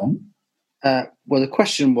 I don't. Well, the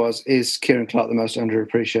question was, is Kieran Clark the most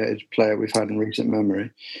underappreciated player we've had in recent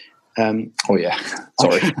memory? Sorry.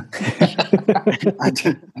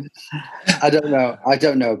 I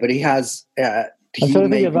don't know, but he has. I'm trying to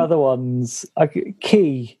think of other ones.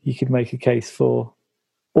 Key, you could make a case for,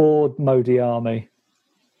 or Mo Diarmi.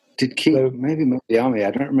 Did Key? Maybe Mo Diarmi.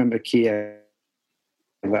 I don't remember Key ever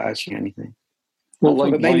actually anything. Well,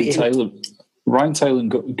 Ryan Taylor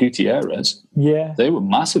and Gutierrez, they were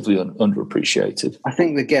massively underappreciated. I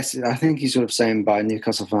think he's sort of saying by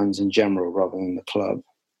Newcastle fans in general rather than the club.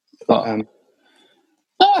 But,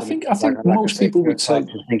 I think most people would say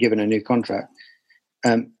he's been given a new contract.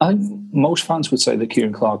 I think most fans would say that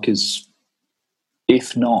Kieran Clark is,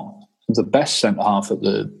 if not the best centre half at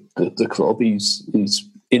the club, he's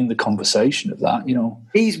in the conversation of that.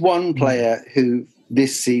 He's one player who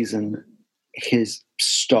this season his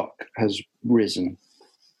stock has risen.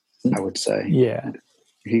 I would say,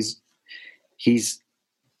 he's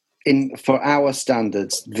in, for our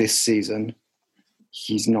standards this season.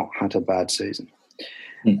 He's not had a bad season.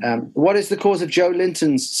 What is the cause of Joe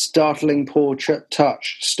Linton's startling poor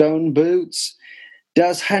touch? Stone boots?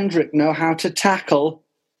 Does Hendrick know how to tackle?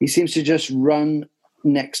 He seems to just run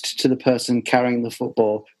next to the person carrying the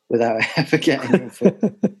football without ever getting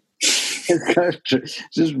it.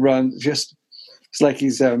 Just run. It's like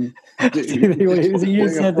he's doing a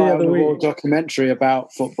documentary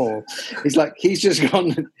about football. He's on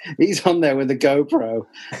there with a GoPro.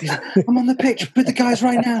 He's like, I'm on the pitch with the guys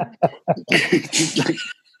right now.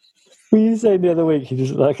 Were you saying the other week he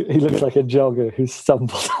looks like a jogger who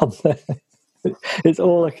stumbled on there? It's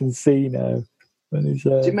all I can see now. Do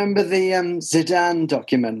you remember the Zidane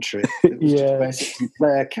documentary? It was just basically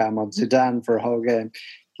player cam on Zidane for a whole game.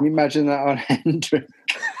 Can you imagine that on Hendrick?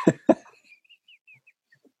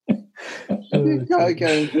 The guy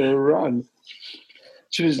going for a run.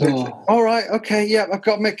 She was like, all right, okay, yeah, I've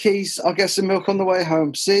got my keys. I'll get some milk on the way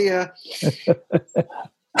home. See ya.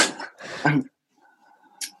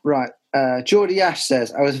 Right. Geordie Ash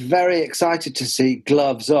says, I was very excited to see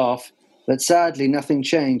Gloves Off, but sadly nothing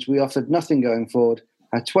changed. We offered nothing going forward,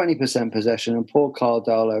 had 20% possession, and poor Carl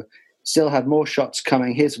Darlow still had more shots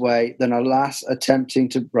coming his way than alas attempting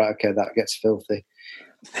to... Right, okay, that gets filthy.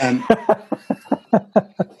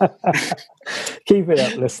 Keep it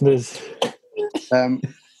up, listeners.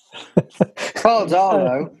 Carl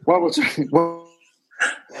Darlow. We're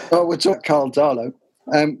talking Carl Darlow.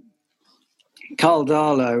 Carl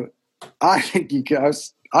Darlow. I think you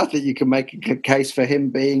can make a case for him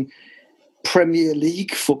being Premier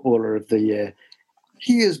League Footballer of the Year.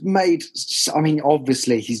 He has made. I mean,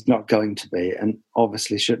 obviously he's not going to be, and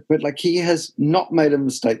obviously should, but he has not made a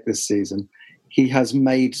mistake this season. He has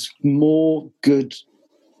made more good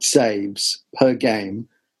saves per game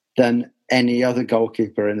than any other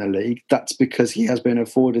goalkeeper in the league. That's because he has been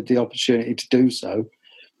afforded the opportunity to do so.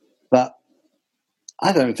 But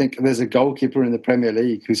I don't think there's a goalkeeper in the Premier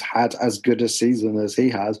League who's had as good a season as he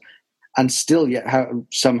has and still yet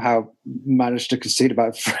somehow managed to concede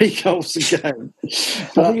about 3 goals a game. I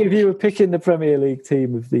think if you were picking the Premier League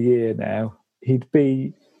team of the year now,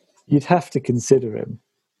 you'd have to consider him.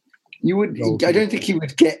 You would. I don't think he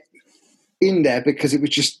would get in there because it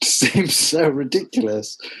would just seem so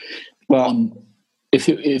ridiculous. But if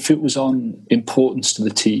it was on importance to the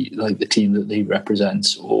team, like the team that he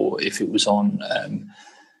represents, or if it was on,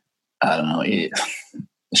 I don't know,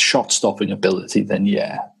 shot stopping ability, then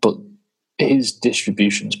yeah. But his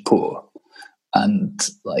distribution's poor, and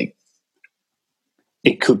like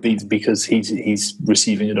it could be because he's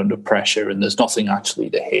receiving it under pressure and there's nothing actually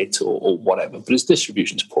to hit or whatever. But his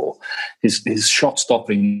distribution's poor. His shot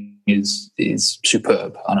stopping is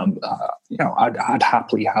superb, and I'd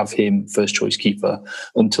happily have him first choice keeper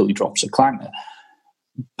until he drops a clanger.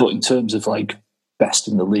 But in terms of like best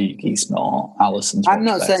in the league, he's not. Alisson's. I'm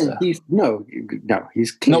not saying he's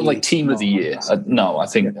he's not like team of the year. No, I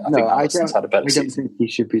think Alisson's had a better season. I don't think he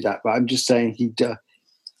should be that. But I'm just saying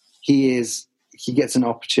he is. He gets an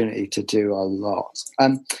opportunity to do a lot.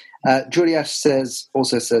 Julie Ash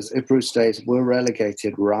also says, if Bruce stays, we're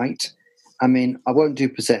relegated, right? I mean, I won't do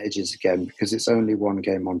percentages again because it's only one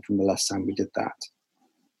game on from the last time we did that.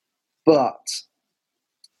 But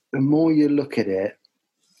the more you look at it,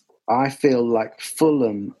 I feel like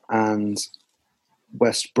Fulham and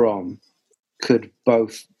West Brom could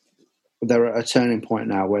both, they're at a turning point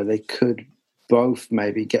now where they could both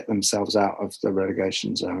maybe get themselves out of the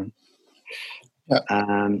relegation zone. Yeah.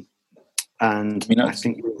 And I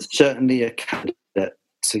think it's certainly a candidate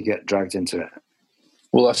to get dragged into it.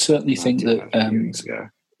 Well, I certainly think that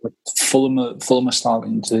Fulham are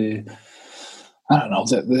starting to, I don't know,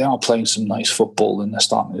 they are playing some nice football and they're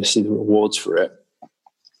starting to see the rewards for it.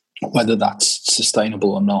 Whether that's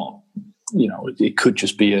sustainable or not, it could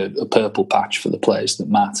just be a purple patch for the players that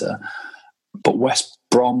matter. But West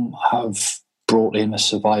Brom have brought in a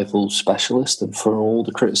survival specialist, and for all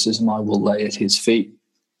the criticism I will lay at his feet,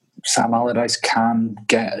 Sam Allardyce can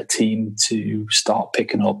get a team to start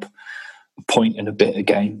picking up a point in a bit a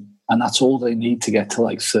game, and that's all they need to get to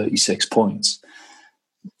like 36 points.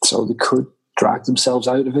 So they could drag themselves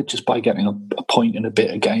out of it just by getting a point in a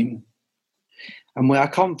bit a game. And our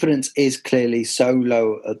confidence is clearly so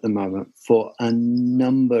low at the moment for a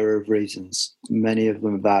number of reasons, many of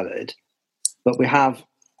them valid, but we have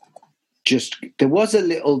there was a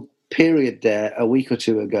little period there a week or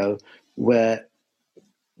two ago where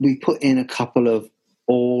we put in a couple of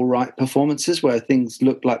all right performances where things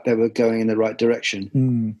looked like they were going in the right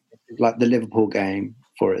direction. Like the Liverpool game,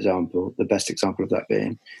 for example, the best example of that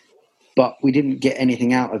being. But we didn't get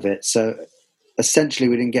anything out of it. So essentially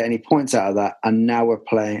we didn't get any points out of that. And now we're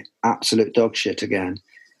playing absolute dog shit again.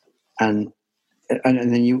 And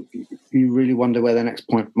then you really wonder where the next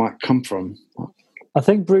point might come from. I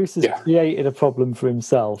think Bruce has created a problem for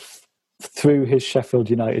himself through his Sheffield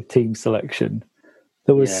United team selection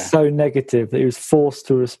that was so negative that he was forced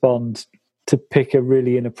to respond to pick a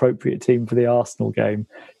really inappropriate team for the Arsenal game,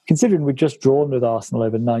 considering we'd just drawn with Arsenal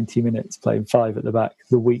over 90 minutes playing 5 at the back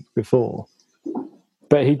the week before.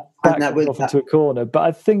 But he backed off into a corner. But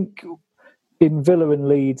I think in Villa and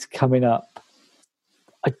Leeds coming up,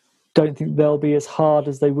 I don't think they'll be as hard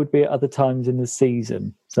as they would be at other times in the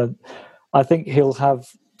season. So I think he'll have,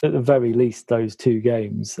 at the very least, those 2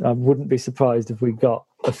 games. I wouldn't be surprised if we got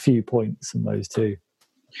a few points from those 2.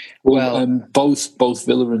 Well, both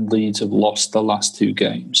Villa and Leeds have lost the last 2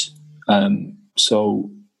 games. And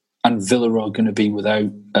Villa are going to be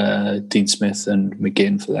without Dean Smith and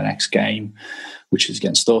McGinn for the next game, which is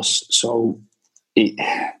against us. So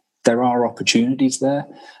there are opportunities there.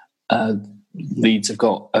 Leeds have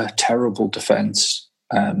got a terrible defence.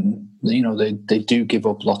 They do give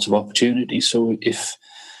up lots of opportunities. So if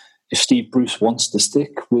Steve Bruce wants to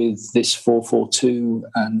stick with this 4-4-2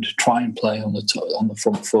 and try and play on the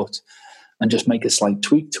front foot and just make a slight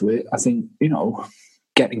tweak to it, I think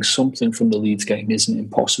getting something from the Leeds game isn't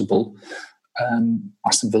impossible.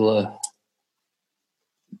 Aston Villa,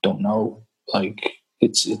 don't know. Like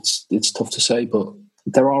it's tough to say, but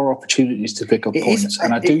there are opportunities to pick up points,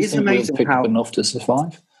 and I do think we'll pick up enough to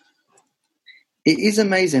survive. It is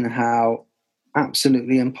amazing how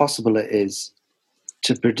absolutely impossible it is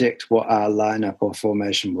to predict what our lineup or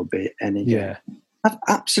formation will be any game. I have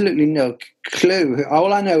absolutely no clue.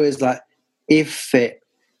 All I know is like if fit,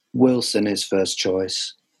 Wilson is first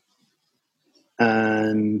choice.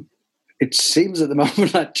 And it seems at the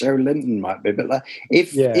moment like Joe Linton might be, but like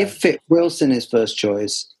if fit, Wilson is first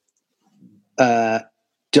choice.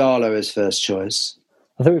 Darlow is first choice.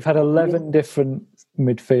 I think we've had 11 different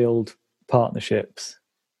midfield partnerships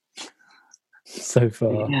so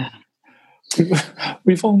far. Yeah.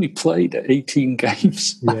 We've only played 18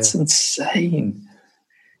 games. That's insane.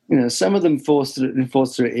 Some of them forced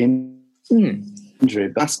through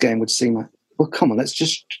injury. Last game would seem like, well, come on, let's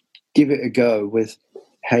just give it a go with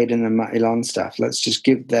Hayden and Matty Longstaff. Let's just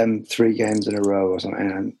give them 3 games in a row or something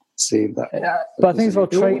and see if that. But I think as well,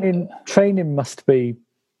 training must be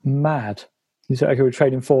mad. You say, okay, we're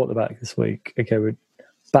training 4 at the back this week. Okay, we're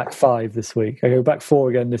back 5 this week. Okay, we're back 4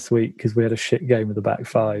 again this week because we had a shit game with the back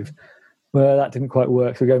 5. Well, that didn't quite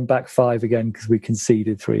work. So we're going back 5 again because we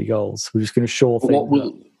conceded 3 goals. We're just going to shore things up.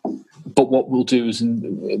 But what we'll do is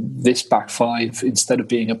in this back 5, instead of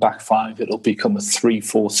being a back 5, it'll become a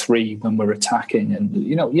 3-4-3 when we're attacking. And,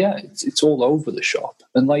 it's all over the shop.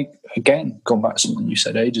 And, like, again, going back to something you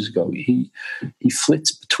said ages ago, he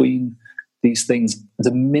flits between these things.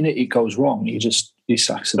 The minute it goes wrong, he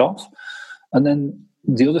sacks it off. And then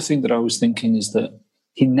the other thing that I was thinking is that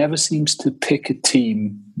he never seems to pick a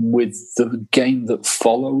team with the game that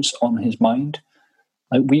follows on his mind.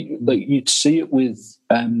 You'd see it with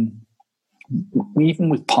even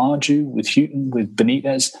with Pardew, with Houghton, with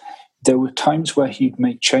Benitez. There were times where he'd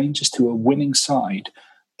make changes to a winning side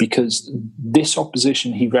because this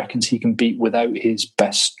opposition he reckons he can beat without his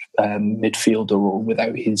best midfielder or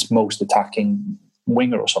without his most attacking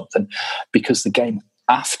winger or something, because the game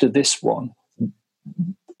after this one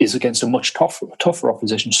is against a much tougher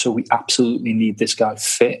opposition. So we absolutely need this guy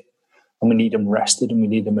fit, and we need him rested, and we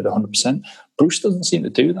need him at 100%. Bruce doesn't seem to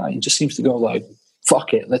do that. He just seems to go like,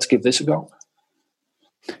 fuck it, let's give this a go.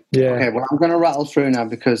 Yeah. Okay, well, I'm going to rattle through now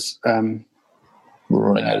because we're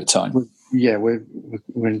running out of time. We're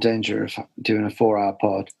in danger of doing a 4-hour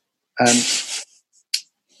pod.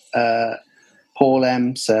 Paul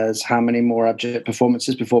M says, how many more abject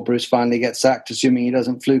performances before Bruce finally gets sacked, assuming he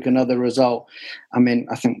doesn't fluke another result? I mean,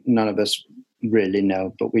 I think none of us really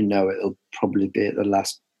know, but we know it'll probably be at the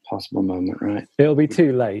last possible moment, right? It'll be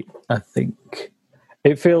too late, I think.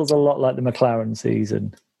 It feels a lot like the McLaren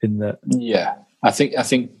season in that. Yeah, I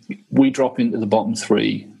think we drop into the bottom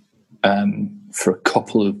 3 for a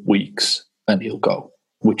couple of weeks and he'll go,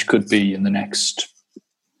 which could be in the next,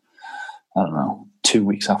 2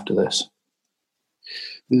 weeks after this.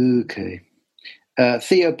 Okay.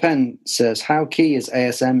 Theo Penn says, how key is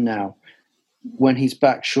ASM now? When he's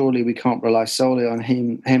back, surely we can't rely solely on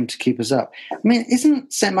him to keep us up. I mean,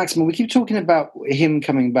 isn't St. Maximin, we keep talking about him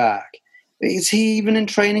coming back. Is he even in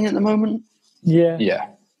training at the moment? Yeah. Yeah.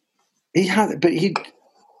 He has, but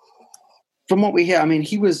from what we hear, I mean,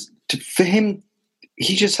 for him,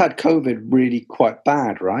 he just had COVID really quite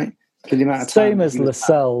bad, right? For the amount of time. Same as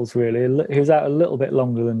Lascelles, really. He was out a little bit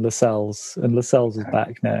longer than Lascelles, and Lascelles is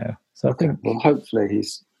back now. So I think, well, hopefully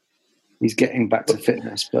he's getting back to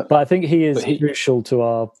fitness. But I think he is crucial to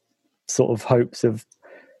our sort of hopes of,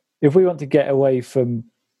 if we want to get away from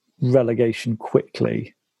relegation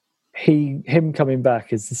quickly, him coming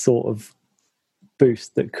back is the sort of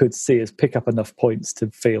boost that could see us pick up enough points to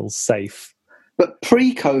feel safe. But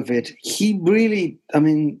pre-COVID, he really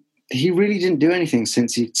didn't do anything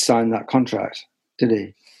since he signed that contract, did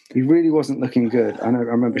he? He really wasn't looking good. I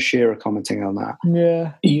remember Shearer commenting on that.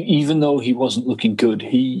 Yeah. Even though he wasn't looking good,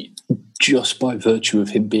 he, just by virtue of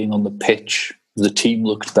him being on the pitch, the team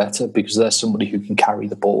looked better because there's somebody who can carry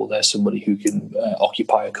the ball. There's somebody who can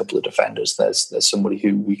occupy a couple of defenders. There's somebody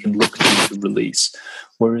who we can look to release.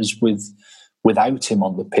 Whereas without him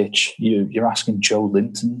on the pitch, you're asking Joe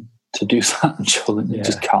Linton to do that, and Joe Linton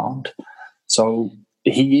just can't. So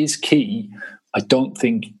he is key. I don't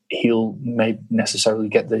think he'll necessarily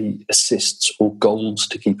get the assists or goals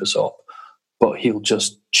to keep us up, but he'll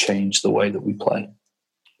just change the way that we play.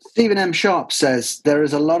 Stephen M. Sharp says, there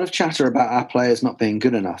is a lot of chatter about our players not being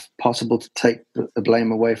good enough, possible to take the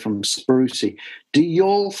blame away from Sprucey. Do you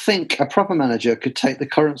all think a proper manager could take the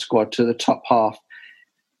current squad to the top half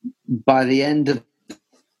by the end of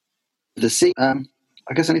the season?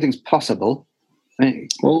 I guess anything's possible.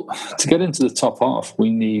 Well, to get into the top half,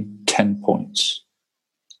 we need 10 points.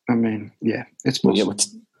 I mean, yeah, it's possible.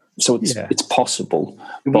 Yeah, it's possible.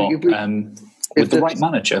 But with the right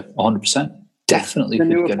manager, 100%. Definitely the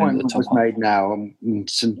new could get into the appointment top was half. made now, and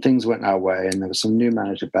some things went our way, and there was some new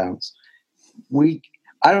manager bounce.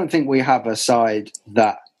 I don't think we have a side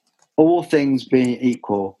that, all things being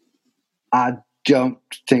equal, I don't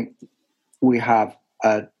think we have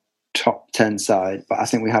a top 10 side, but I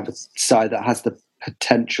think we have a side that has the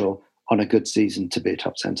potential on a good season to be a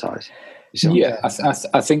top 10 side. Yeah,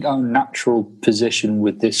 I think our natural position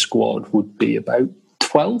with this squad would be about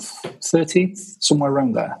 12th, 13th, somewhere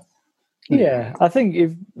around there. Yeah, I think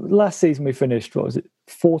if last season we finished,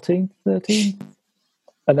 14th, 13th?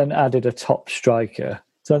 And then added a top striker.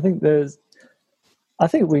 So I think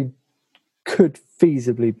we could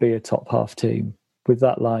feasibly be a top half team with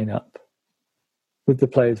that lineup, with the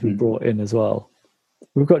players we brought in as well.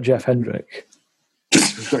 We've got Jeff Hendrick.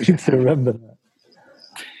 We've got to remember that.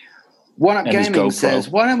 One Up And his Gaming GoPro. says,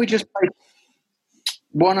 why don't we just play...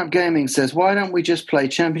 One Up Gaming says, why don't we just play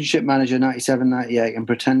Championship Manager 97-98 and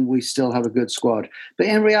pretend we still have a good squad? But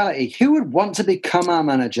in reality, who would want to become our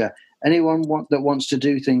manager? Anyone that wants to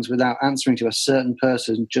do things without answering to a certain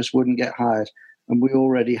person just wouldn't get hired. And we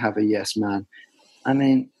already have a yes man. I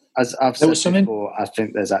mean, as I've said before, I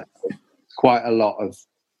think there's actually quite a lot of...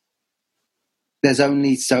 There's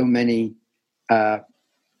only so many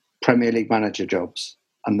Premier League manager jobs.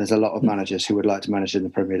 And there's a lot of managers who would like to manage in the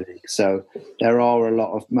Premier League. So there are a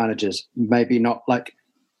lot of managers, maybe not like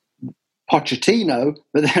Pochettino,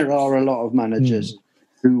 but there are a lot of managers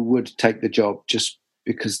who would take the job just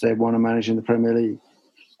because they want to manage in the Premier League.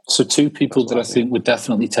 So two people that I think would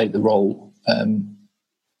definitely take the role.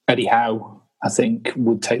 Eddie Howe, I think,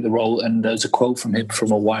 would take the role. And there's a quote from him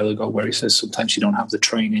from a while ago where he says, sometimes you don't have the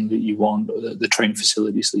training that you want, or the training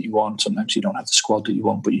facilities that you want. Sometimes you don't have the squad that you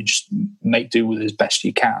want, but you just make do with it as best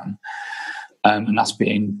you can. And that's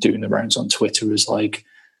been doing the rounds on Twitter is like,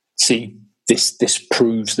 see, this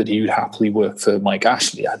proves that he would happily work for Mike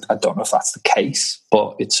Ashley. I don't know if that's the case,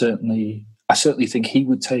 but I certainly think he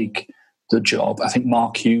would take the job. I think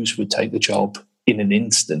Mark Hughes would take the job in an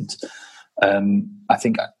instant. I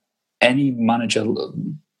think any manager,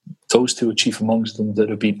 those two are chief amongst them, that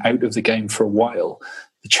have been out of the game for a while,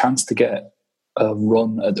 the chance to get a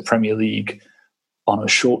run at the Premier League on a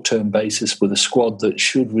short-term basis with a squad that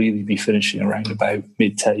should really be finishing around about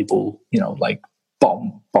mid-table, like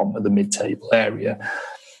bottom of the mid-table area,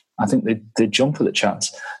 I think they jump at the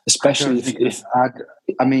chance, especially if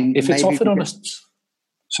it's offered on a...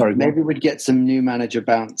 Sorry, maybe we'd get some new manager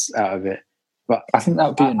bounce out of it. But I think that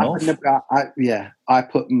would be enough. I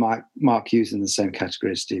put Mark Hughes in the same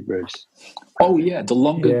category as Steve Bruce. Oh yeah, the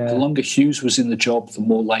longer Hughes was in the job, the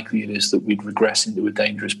more likely it is that we'd regress into a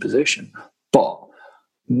dangerous position. But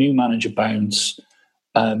new manager bounce.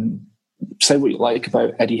 Say what you like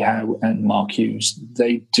about Eddie Howe and Mark Hughes,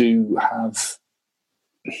 they do have.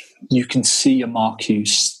 You can see a Mark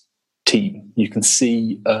Hughes team. You can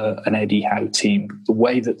see an Eddie Howe team, the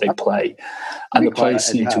way that they play, and the players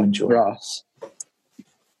seem to enjoy it.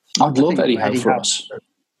 I'd love Eddie Howe for us.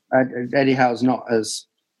 Eddie Howe's not as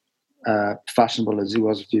fashionable as he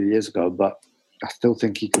was a few years ago, but I still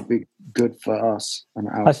think he could be good for us. And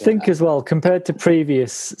I think as well, compared to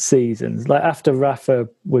previous seasons, like after Rafa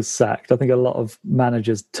was sacked, I think a lot of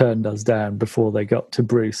managers turned us down before they got to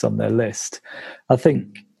Bruce on their list. I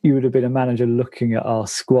think you would have been a manager looking at our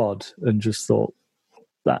squad and just thought,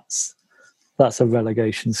 that's a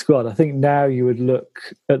relegation squad. I think now you would look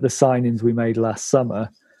at the signings we made last summer,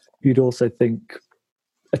 you'd also think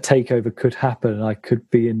a takeover could happen and I could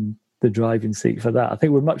be in the driving seat for that. I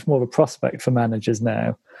think we're much more of a prospect for managers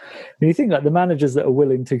now. And you think like the managers that are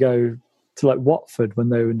willing to go to like Watford when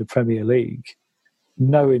they were in the Premier League,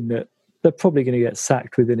 knowing that they're probably going to get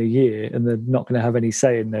sacked within a year and they're not going to have any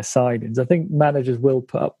say in their signings. I think managers will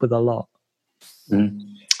put up with a lot.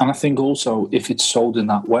 And I think also if it's sold in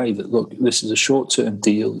that way, that look, this is a short-term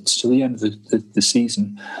deal, it's to the end of the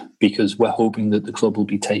season because we're hoping that the club will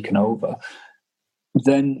be taken over,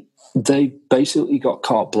 then they basically got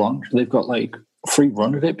carte blanche. They've got like free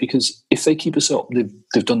run at it because if they keep us up,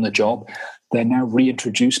 they've done their job. They're now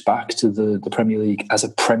reintroduced back to the Premier League as a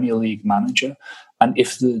Premier League manager. And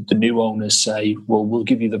if the new owners say, well, we'll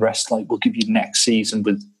give you the rest, like we'll give you next season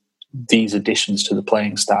with these additions to the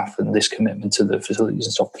playing staff and this commitment to the facilities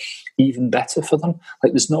and stuff, even better for them.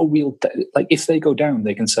 Like there's no real, like if they go down,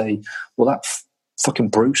 they can say, well, that fucking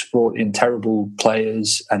Bruce brought in terrible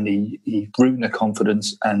players and he ruined their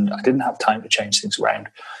confidence and I didn't have time to change things around.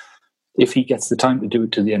 If he gets the time to do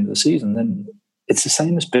it to the end of the season, then it's the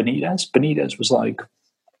same as Benitez. Benitez was like,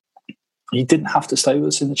 he didn't have to stay with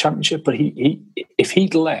us in the Championship, but if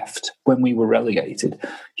he'd left when we were relegated,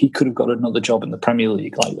 he could have got another job in the Premier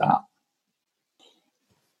League like that.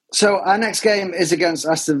 So our next game is against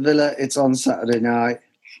Aston Villa. It's on Saturday night.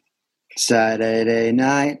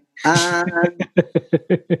 And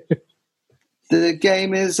the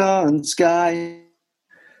game is on Sky.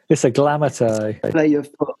 It's a glamour tie. Play your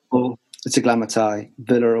football. It's a glamour tie.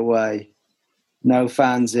 Villa away. No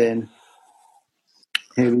fans in.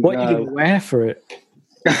 What are you going to wear for it?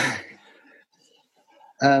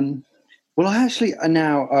 Well, I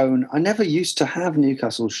now own... I never used to have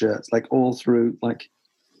Newcastle shirts, like all through like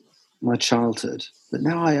my childhood. But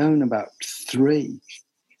now I own about 3.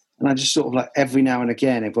 And I just sort of like every now and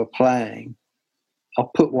again, if we're playing,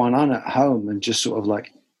 I'll put one on at home and just sort of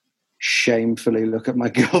like shamefully look at my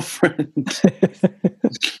girlfriend.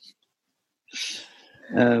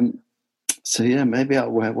 So yeah, maybe I'll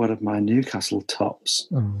wear one of my Newcastle tops.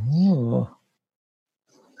 Oh.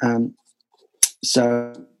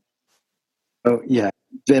 So Oh, yeah,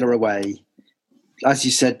 Villa away. As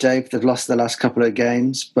you said, Dave, they've lost the last couple of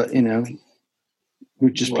games, but, you know,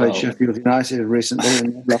 we've just played Sheffield United recently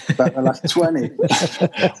and they've lost about the last 20.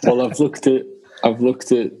 Well, I've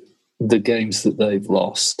looked at the games that they've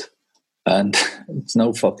lost, and it's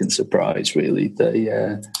no fucking surprise, really.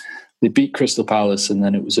 They beat Crystal Palace, and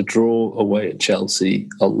then it was a draw away at Chelsea,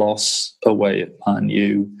 a loss away at Man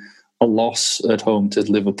U, a loss at home to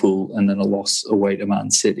Liverpool, and then a loss away to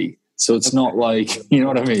Man City. So it's not like, you know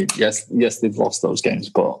what I mean? Yes, they've lost those games,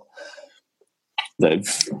 but they're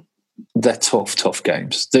tough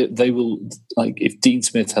games. They will, like, if Dean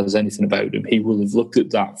Smith has anything about him, he will have looked at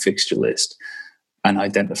that fixture list and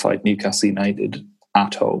identified Newcastle United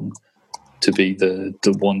at home to be the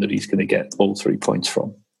one that he's going to get all 3 points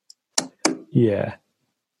from. Yeah.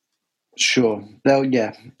 Sure.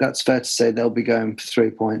 That's fair to say they'll be going for 3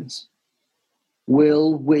 points.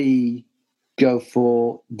 Will we go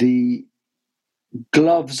for the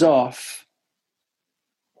gloves off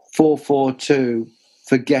 4-4-2,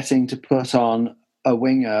 forgetting to put on a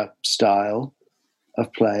winger style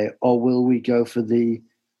of play, or will we go for the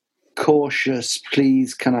cautious,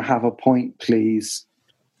 please, can I have a point, please,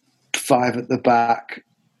 5 at the back,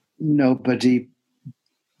 nobody,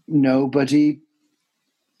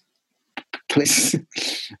 please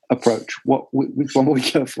approach? Which one will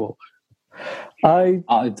we go for? I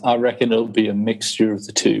reckon it'll be a mixture of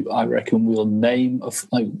the two. I reckon we'll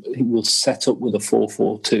we'll set up with a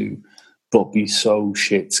 4-4-2, but be so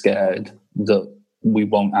shit scared that we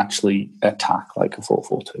won't actually attack like a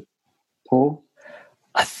 4-4-2. Paul?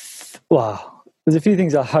 Well, there's a few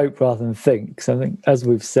things I hope rather than think. Because I think, as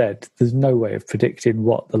we've said, there's no way of predicting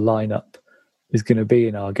what the lineup is going to be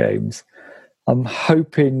in our games. I'm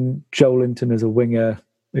hoping Joelinton as a winger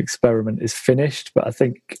experiment is finished, but I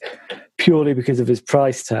think purely because of his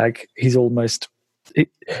price tag, he's almost...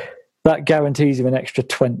 that guarantees him an extra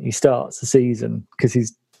 20 starts a season because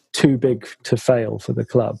he's too big to fail for the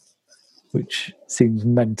club, which seems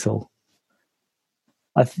mental.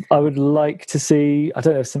 I would like to see... I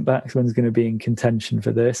don't know if St. Maximin's going to be in contention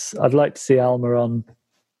for this. I'd like to see Almiron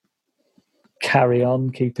carry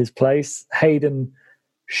on, keep his place. Hayden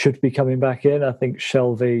should be coming back in. I think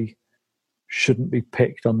Shelvey shouldn't be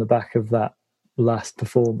picked on the back of that last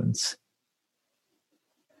performance.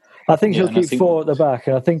 I think he'll keep 4 at the back.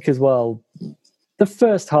 And I think as well, the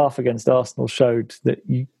first half against Arsenal showed that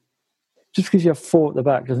just because you have 4 at the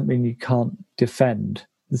back doesn't mean you can't defend.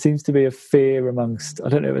 There seems to be a fear amongst, I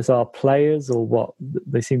don't know if it's our players or what,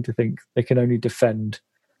 they seem to think they can only defend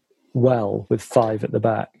well with 5 at the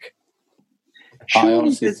back. Surely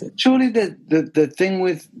the thing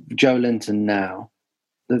with Joelinton now,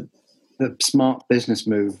 the smart business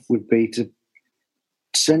move would be to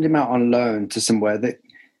send him out on loan to somewhere that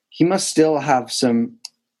he must still have some,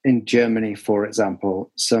 in Germany, for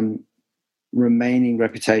example, some remaining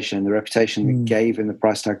reputation, the reputation that gave him the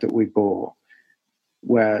price tag that we bought,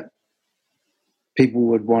 where people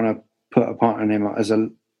would want to put a part on him as a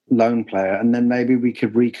loan player, and then maybe we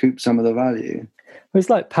could recoup some of the value. It's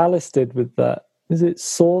like Palace did with that. Is it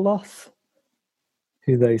Sorloth,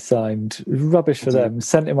 who they signed? Rubbish for them.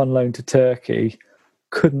 Sent him on loan to Turkey,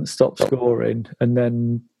 couldn't stop scoring, and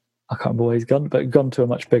then I can't remember where he's gone, but gone to a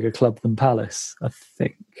much bigger club than Palace, I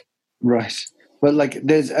think. Right. Well, like,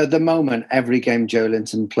 there's at the moment, every game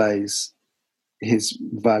Joelinton plays, his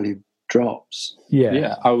value drops.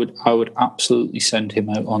 Yeah. I would absolutely send him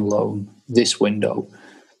out on loan this window.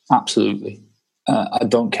 Absolutely. I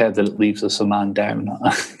don't care that it leaves us a man down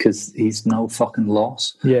because he's no fucking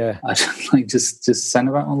loss. Yeah. Just send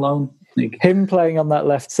him out on loan. Him playing on that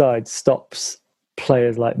left side stops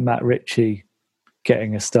players like Matt Ritchie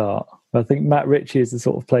getting a start. I think Matt Ritchie is the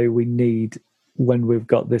sort of player we need when we've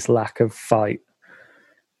got this lack of fight.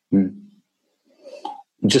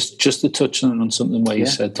 Just to touch on something where you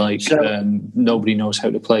said nobody knows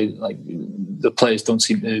how to play. Like, the players don't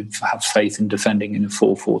seem to have faith in defending in a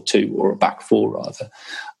 4-4-2 or a back 4 rather.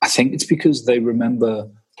 I think it's because they remember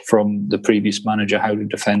from the previous manager how to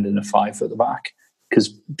defend in a 5 at the back.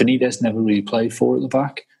 Because Benitez never really played 4 at the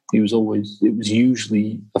back. It was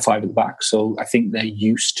usually a 5 at the back. So I think they're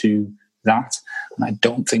used to that, and I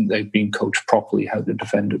don't think they've been coached properly how to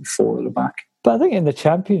defend at 4 at the back. But I think in the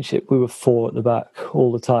Championship, we were 4 at the back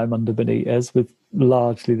all the time under Benitez with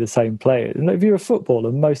largely the same players. And if you're a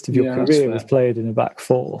footballer, most of your career was played in a back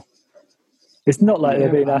 4. It's not like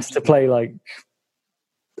they're being asked to play like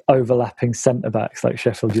overlapping centre-backs like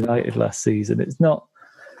Sheffield United last season. It's not...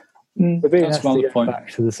 They're being asked to get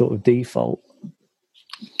back to the sort of default.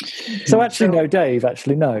 So actually, no, Dave,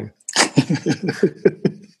 actually, no.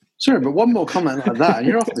 Sorry, but one more comment like that, and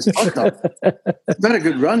you're off this podcast. You've had a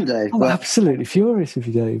good run, Dave. I'm absolutely furious with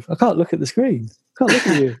you, Dave. I can't look at the screen. I can't look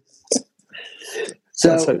at you.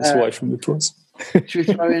 So, take this away from the plus. Should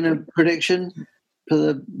we throw in a prediction for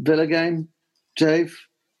the Villa game, Dave?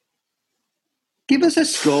 Give us a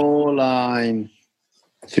score line.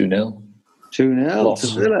 2-0. 2-0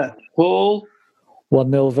 to Villa. Paul?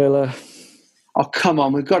 1-0 Villa. Oh, come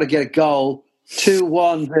on. We've got to get a goal.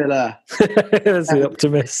 2-1 Villa. There's the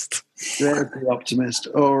optimist. There's the optimist.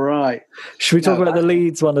 All right. Should we talk about the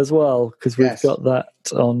Leeds one as well? Because we've got that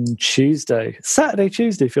on Tuesday. Saturday,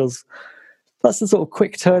 Tuesday feels... That's the sort of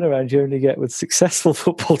quick turnaround you only get with successful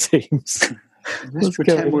football teams. Let's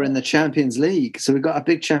pretend we're in the Champions League. So we've got a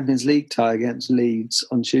big Champions League tie against Leeds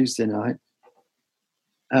on Tuesday night.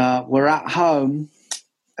 We're at home.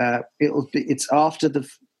 It's after the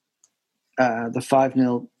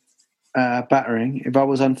 5-0 battering. If I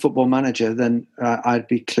was on Football Manager, then I'd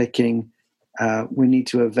be clicking. We need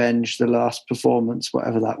to avenge the last performance,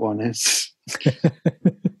 whatever that one is.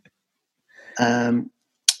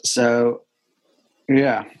 So,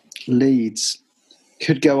 yeah, Leeds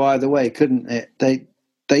could go either way, couldn't it?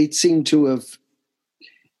 They seem to have.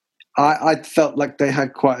 I felt like they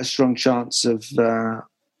had quite a strong chance of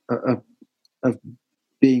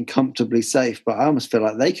being comfortably safe, but I almost feel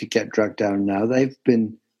like they could get dragged down now. They've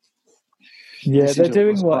been. Yeah, they're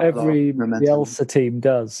doing what every Bielsa team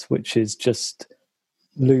does, which is just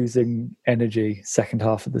losing energy second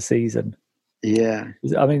half of the season. Yeah.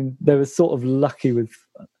 I mean, they were sort of lucky with...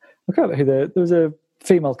 I can't remember who there was a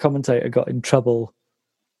female commentator got in trouble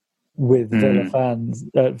with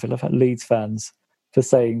Leeds fans for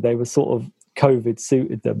saying they were sort of COVID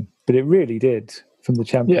suited them, but it really did from the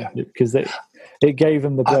Championship because it gave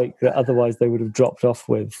them the break that otherwise they would have dropped off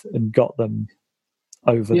with and got them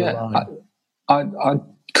over the line. I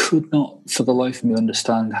could not for the life of me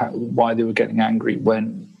understand why they were getting angry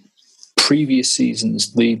when previous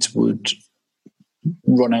seasons Leeds would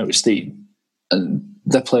run out of steam and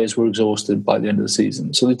their players were exhausted by the end of the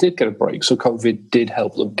season. So they did get a break. So COVID did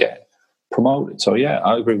help them get promoted. So, yeah,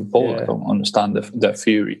 I agree with Paul. I don't understand their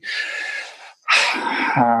fury.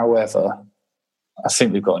 However, I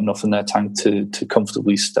think they've got enough in their tank to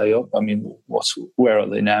comfortably stay up. I mean, where are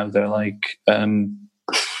they now? They're like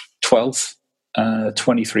 12th,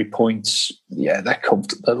 23 points. Yeah, they're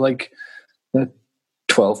comfortable. They're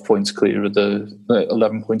 12 points clear of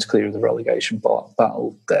 11 points clear of the relegation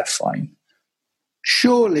battle. They're fine.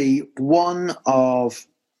 Surely one of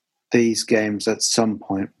these games at some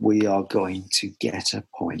point we are going to get a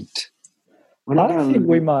point. I think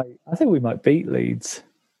we might beat Leeds.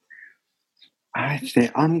 I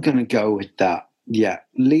think I'm going to go with that. Yeah,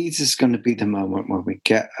 Leeds is going to be the moment when we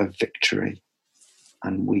get a victory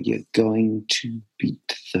and we are going to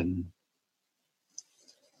beat them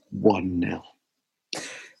 1-0.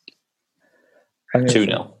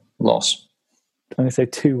 2-0 loss. I'm going to say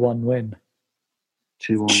 2-1 win.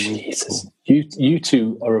 2-1 win. Jesus. You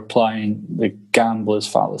two are applying the gambler's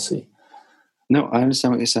fallacy. No, I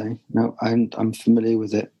understand what you're saying. No, I'm familiar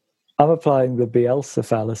with it. I'm applying the Bielsa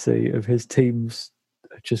fallacy of his teams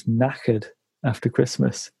are just knackered after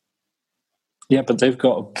Christmas. Yeah, but they've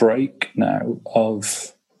got a break now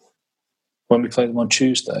of when we play them on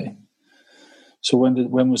Tuesday. So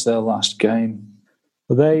when was their last game?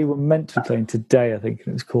 Well, they were meant to be playing today, I think, and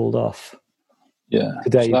it was called off. Yeah.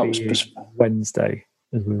 Today being Wednesday,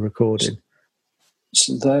 as we recorded.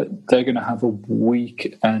 So they're going to have a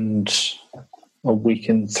week and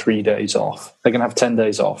 3 days off. They're going to have 10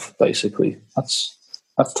 days off, basically. That's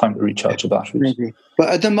time to recharge the batteries. Maybe. But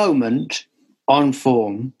at the moment, on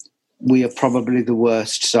form, we are probably the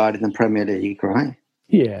worst side in the Premier League, right?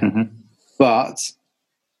 Yeah. Mm-hmm. But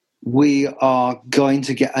we are going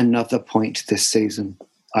to get another point this season,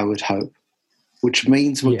 I would hope, which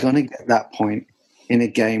means we're going to get that point in a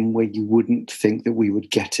game where you wouldn't think that we would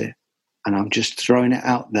get it. And I'm just throwing it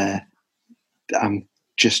out there.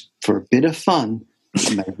 Just for a bit of fun,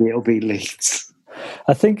 maybe it'll be Leeds.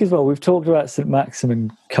 I think as well, we've talked about St.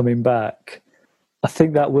 Maximin coming back. I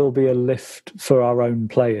think that will be a lift for our own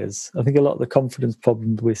players. I think a lot of the confidence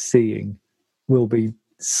problems we're seeing will be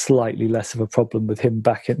slightly less of a problem with him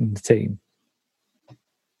back in the team.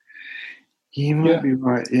 You might be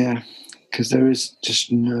right, yeah, because there is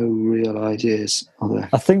just no real ideas, are there?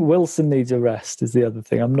 I think Wilson needs a rest is the other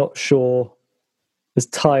thing. I'm not sure, as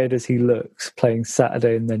tired as he looks, playing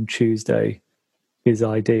Saturday and then Tuesday is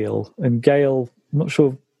ideal. And Gale, I'm not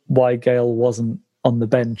sure why Gale wasn't on the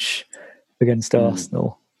bench against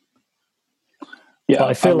Arsenal. Yeah, but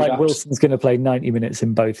I feel like Wilson's going to play 90 minutes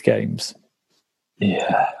in both games.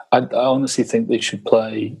 Yeah, I honestly think they should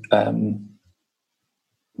play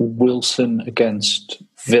Wilson against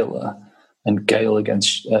Villa and Gale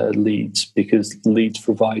against Leeds, because Leeds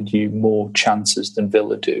provide you more chances than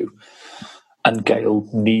Villa do, and Gale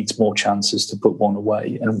needs more chances to put one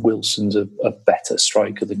away, and Wilson's a better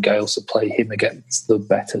striker than Gale, so play him against the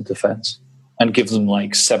better defence and give them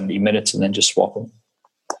like 70 minutes and then just swap them.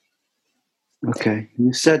 Okay,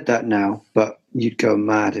 you said that now, but you'd go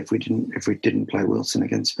mad if we didn't play Wilson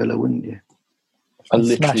against Villa, wouldn't you? I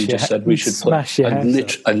literally just said we should play.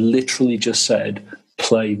 I literally just said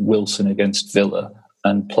play Wilson against Villa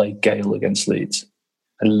and play Gale against Leeds.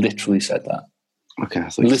 I literally said that. Okay,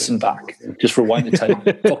 listen back. Just rewind the tape.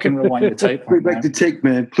 Fucking rewind the tape. Play back the tape,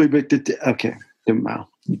 man. Play back the tape. Okay, doesn't matter.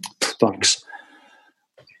 Thanks.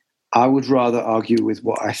 I would rather argue with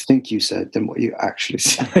what I think you said than what you actually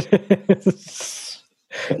said.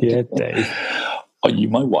 Yeah, Dave. Are you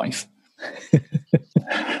my wife?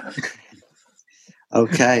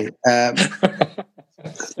 Okay,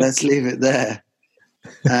 let's leave it there.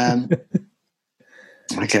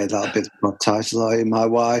 Okay, that'll be the podcast. Are you my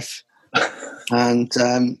wife? And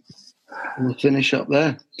we'll finish up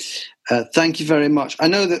there. Thank you very much. I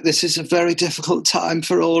know that this is a very difficult time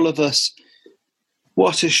for all of us.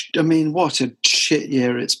 What a shit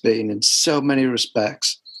year it's been in so many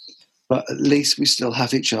respects. But at least we still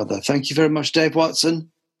have each other. Thank you very much, Dave Watson.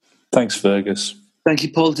 Thanks, Fergus. Thank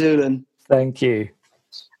you, Paul Doolan. Thank you.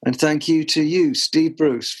 And thank you to you, Steve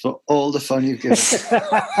Bruce, for all the fun you've given.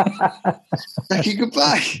 Thank you.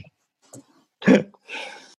 Goodbye.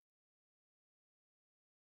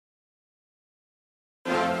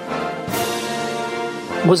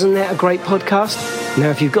 Wasn't that a great podcast? Now,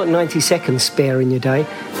 if you've got 90 seconds spare in your day,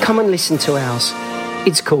 come and listen to ours.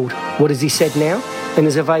 It's called What Has He Said Now? And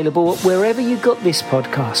is available wherever you got this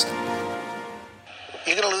podcast.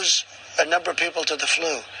 You're going to lose a number of people to the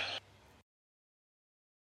flu.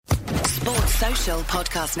 Sports Social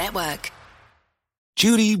Podcast Network.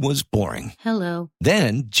 Judy was boring. Hello.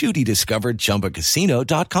 Then Judy discovered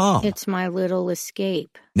ChumbaCasino.com. It's my little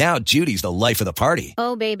escape. Now Judy's the life of the party.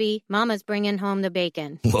 Oh, baby, mama's bringing home the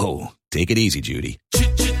bacon. Whoa, take it easy, Judy.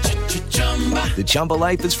 The Chumba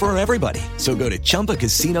life is for everybody. So go to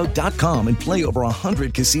ChumbaCasino.com and play over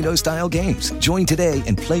 100 casino-style games. Join today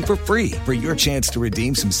and play for free for your chance to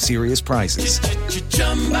redeem some serious prizes.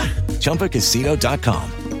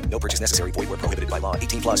 ChumbaCasino.com. No purchase necessary. Void where prohibited by law.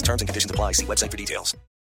 18+ terms and conditions apply. See website for details.